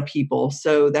lot of people.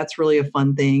 So that's really a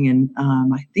fun thing. And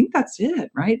I think that's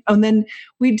it, right? And then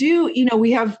we do,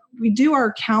 we do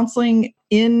our counseling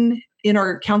in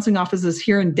our counseling offices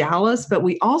here in Dallas, but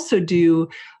we also do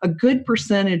a good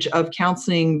percentage of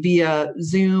counseling via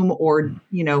Zoom or,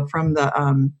 from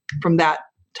that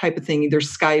type of thing, either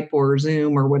Skype or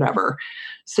Zoom or whatever.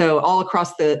 So all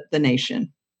across the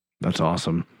nation. That's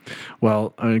awesome.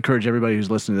 Well, I encourage everybody who's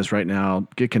listening to this right now,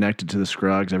 get connected to the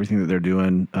Scruggs, everything that they're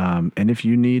doing. And if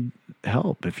you need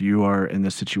help, if you are in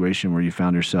this situation where you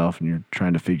found yourself and you're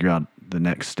trying to figure out the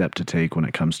next step to take when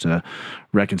it comes to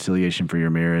reconciliation for your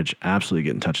marriage, absolutely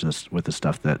get in touch with the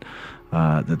stuff that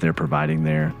they're providing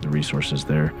there, the resources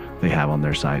they have on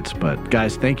their sites. But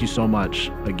guys, thank you so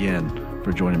much again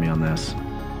for joining me on this.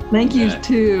 Thank you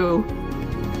too.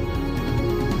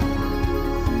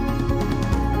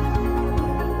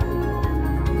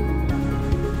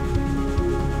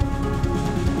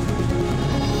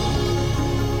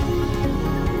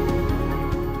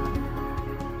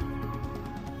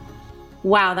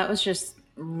 Wow, that was just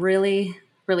really,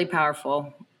 really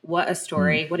powerful. What a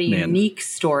story. What a unique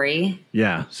story.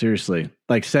 Yeah, seriously.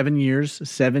 Like 7 years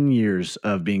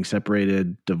of being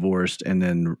separated, divorced, and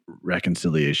then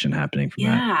reconciliation happening from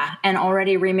that. Yeah, and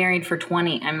already remarried for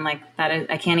 20. I'm like,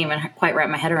 I can't even quite wrap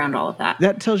my head around all of that.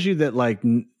 That tells you that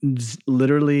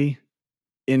literally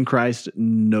in Christ,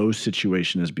 no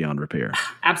situation is beyond repair.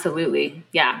 Absolutely.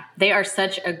 Yeah. They are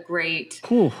such a great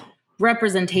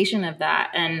representation of that.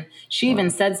 And she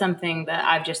even said something that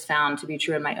I've just found to be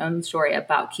true in my own story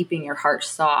about keeping your heart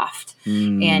soft.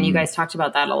 And you guys talked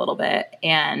about that a little bit.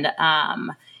 And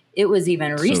it was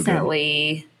even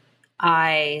recently,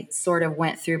 I sort of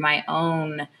went through my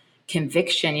own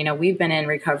conviction. We've been in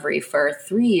recovery for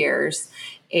 3 years,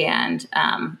 and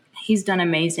he's done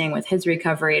amazing with his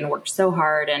recovery and worked so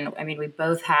hard. And I mean, we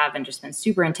both have, and just been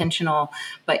super intentional.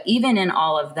 But even in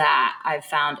all of that, I've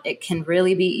found it can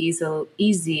really be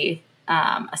easy,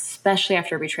 especially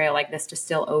after a betrayal like this, to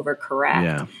still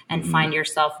overcorrect and find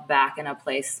yourself back in a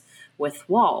place with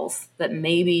walls that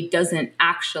maybe doesn't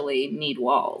actually need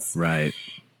walls. Right.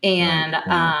 And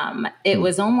it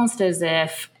was almost as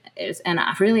if, and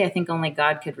really, I think only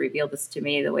God could reveal this to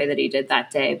me the way that he did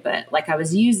that day. But like, I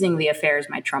was using the affair as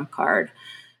my trump card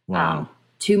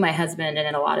to my husband, and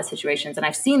in a lot of situations. And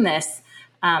I've seen this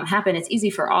happen. It's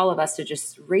easy for all of us to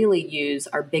just really use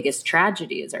our biggest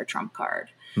tragedy as our trump card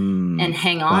and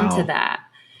hang on to that.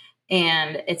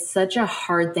 And it's such a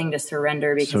hard thing to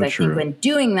surrender, because I think when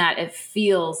doing that, it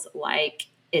feels like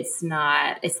it's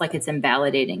like it's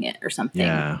invalidating it or something.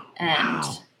 Yeah. And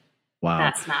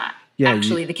that's not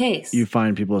actually the case. You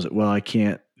find people say, well, I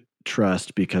can't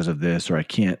trust because of this, or I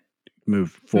can't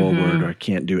move forward, or I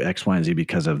can't do X, Y, and Z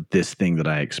because of this thing that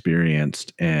I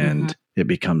experienced. And it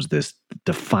becomes this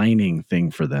defining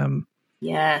thing for them.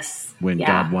 Yes. When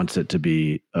God wants it to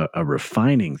be a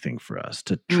refining thing for us,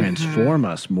 to transform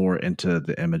us more into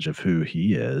the image of who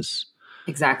he is.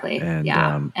 Exactly.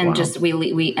 And just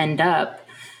we end up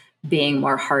being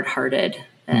more hard-hearted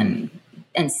and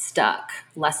stuck,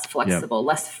 less flexible,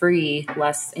 less free,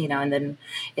 less, and then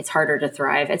it's harder to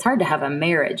thrive. It's hard to have a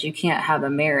marriage. You can't have a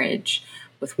marriage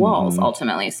with walls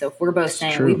ultimately. So if we're both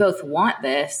saying we both want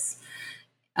this,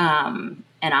 and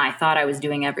I thought I was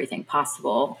doing everything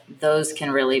possible, those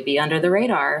can really be under the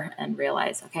radar and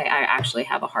realize, okay, I actually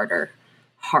have a harder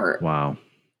heart. Wow.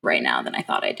 right now than I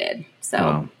thought I did. So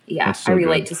Wow. yeah, So I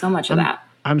relate good. to so much of that.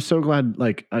 I'm so glad,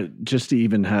 like, just to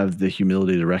even have the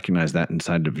humility to recognize that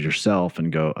inside of yourself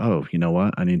and go, oh, you know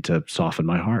what? I need to soften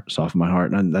my heart.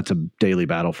 And that's a daily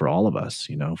battle for all of us,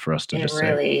 for us to It just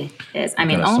really is. I we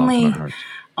mean, gotta soften our hearts.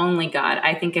 only God.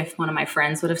 I think if one of my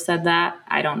friends would have said that,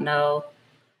 I don't know,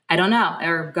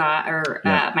 or God, or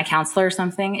my counselor or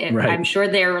something. Right. I'm sure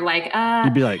they were like,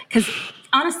 you'd be like, because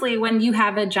honestly, when you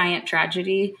have a giant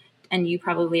tragedy, and you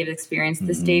probably have experienced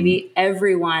this, Davey,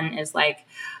 everyone is like,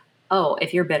 oh,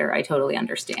 if you're bitter, I totally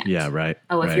understand. Yeah, right.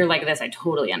 Oh, if you're like this, I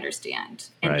totally understand.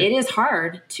 And it is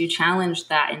hard to challenge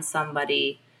that in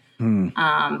somebody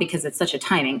because it's such a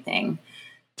timing thing.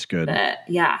 It's good. But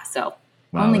yeah, so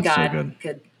only God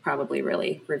could probably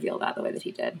really reveal that the way that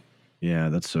he did. Yeah,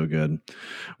 that's so good.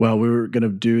 Well, we were going to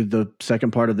do the second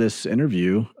part of this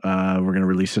interview. We're going to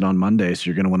release it on Monday, so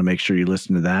you're going to want to make sure you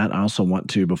listen to that. I also want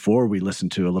to, before we listen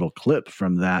to a little clip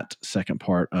from that second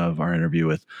part of our interview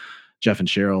with Jeff and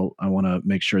Cheryl, I want to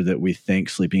make sure that we thank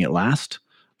Sleeping at Last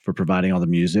for providing all the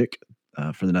music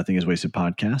for the Nothing is Wasted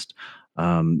podcast.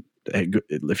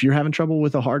 If you're having trouble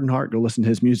with a hardened heart, go listen to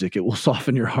his music. It will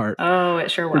soften your heart. Oh, it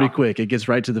sure will. Pretty quick. It gets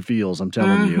right to the feels, I'm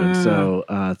telling you. And so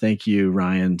thank you,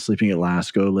 Ryan. Sleeping at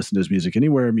Last. Go listen to his music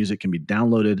anywhere music can be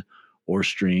downloaded or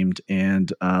streamed.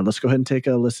 And let's go ahead and take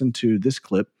a listen to this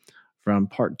clip from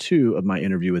part 2 of my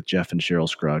interview with Jeff and Cheryl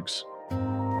Scruggs.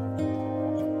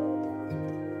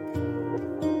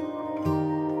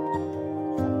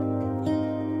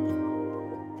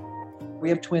 We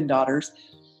have twin daughters.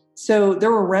 So there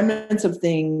were remnants of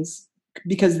things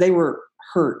because they were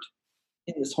hurt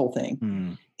in this whole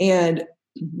thing. And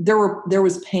there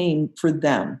was pain for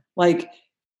them. Like,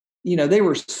 they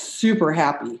were super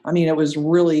happy. I mean, it was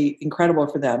really incredible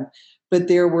for them. But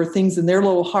there were things in their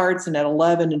little hearts, and at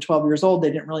 11 and 12 years old,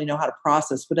 they didn't really know how to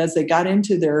process. But as they got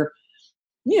into their,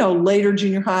 later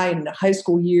junior high and high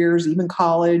school years, even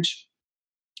college,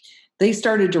 they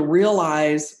started to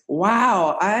realize,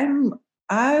 wow,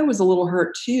 I was a little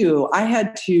hurt too. I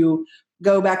had to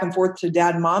go back and forth to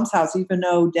dad and mom's house, even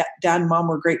though dad and mom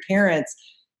were great parents.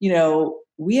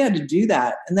 We had to do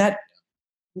that, and that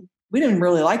we didn't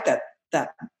really like that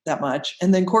much.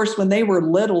 And then, of course, when they were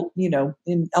little,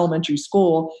 in elementary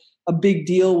school, a big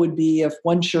deal would be if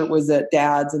one shirt was at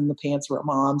dad's and the pants were at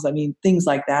mom's. I mean, things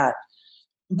like that.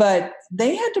 But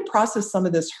they had to process some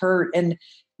of this hurt, and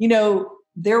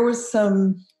there was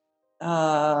some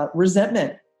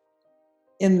resentment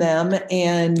in them,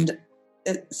 and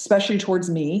especially towards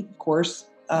me, of course.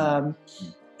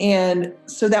 And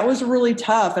so that was really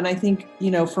tough. And I think,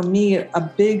 for me,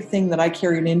 a big thing that I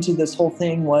carried into this whole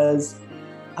thing was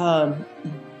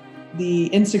the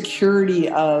insecurity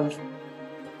of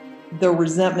the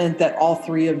resentment that all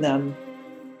three of them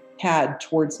had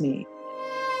towards me.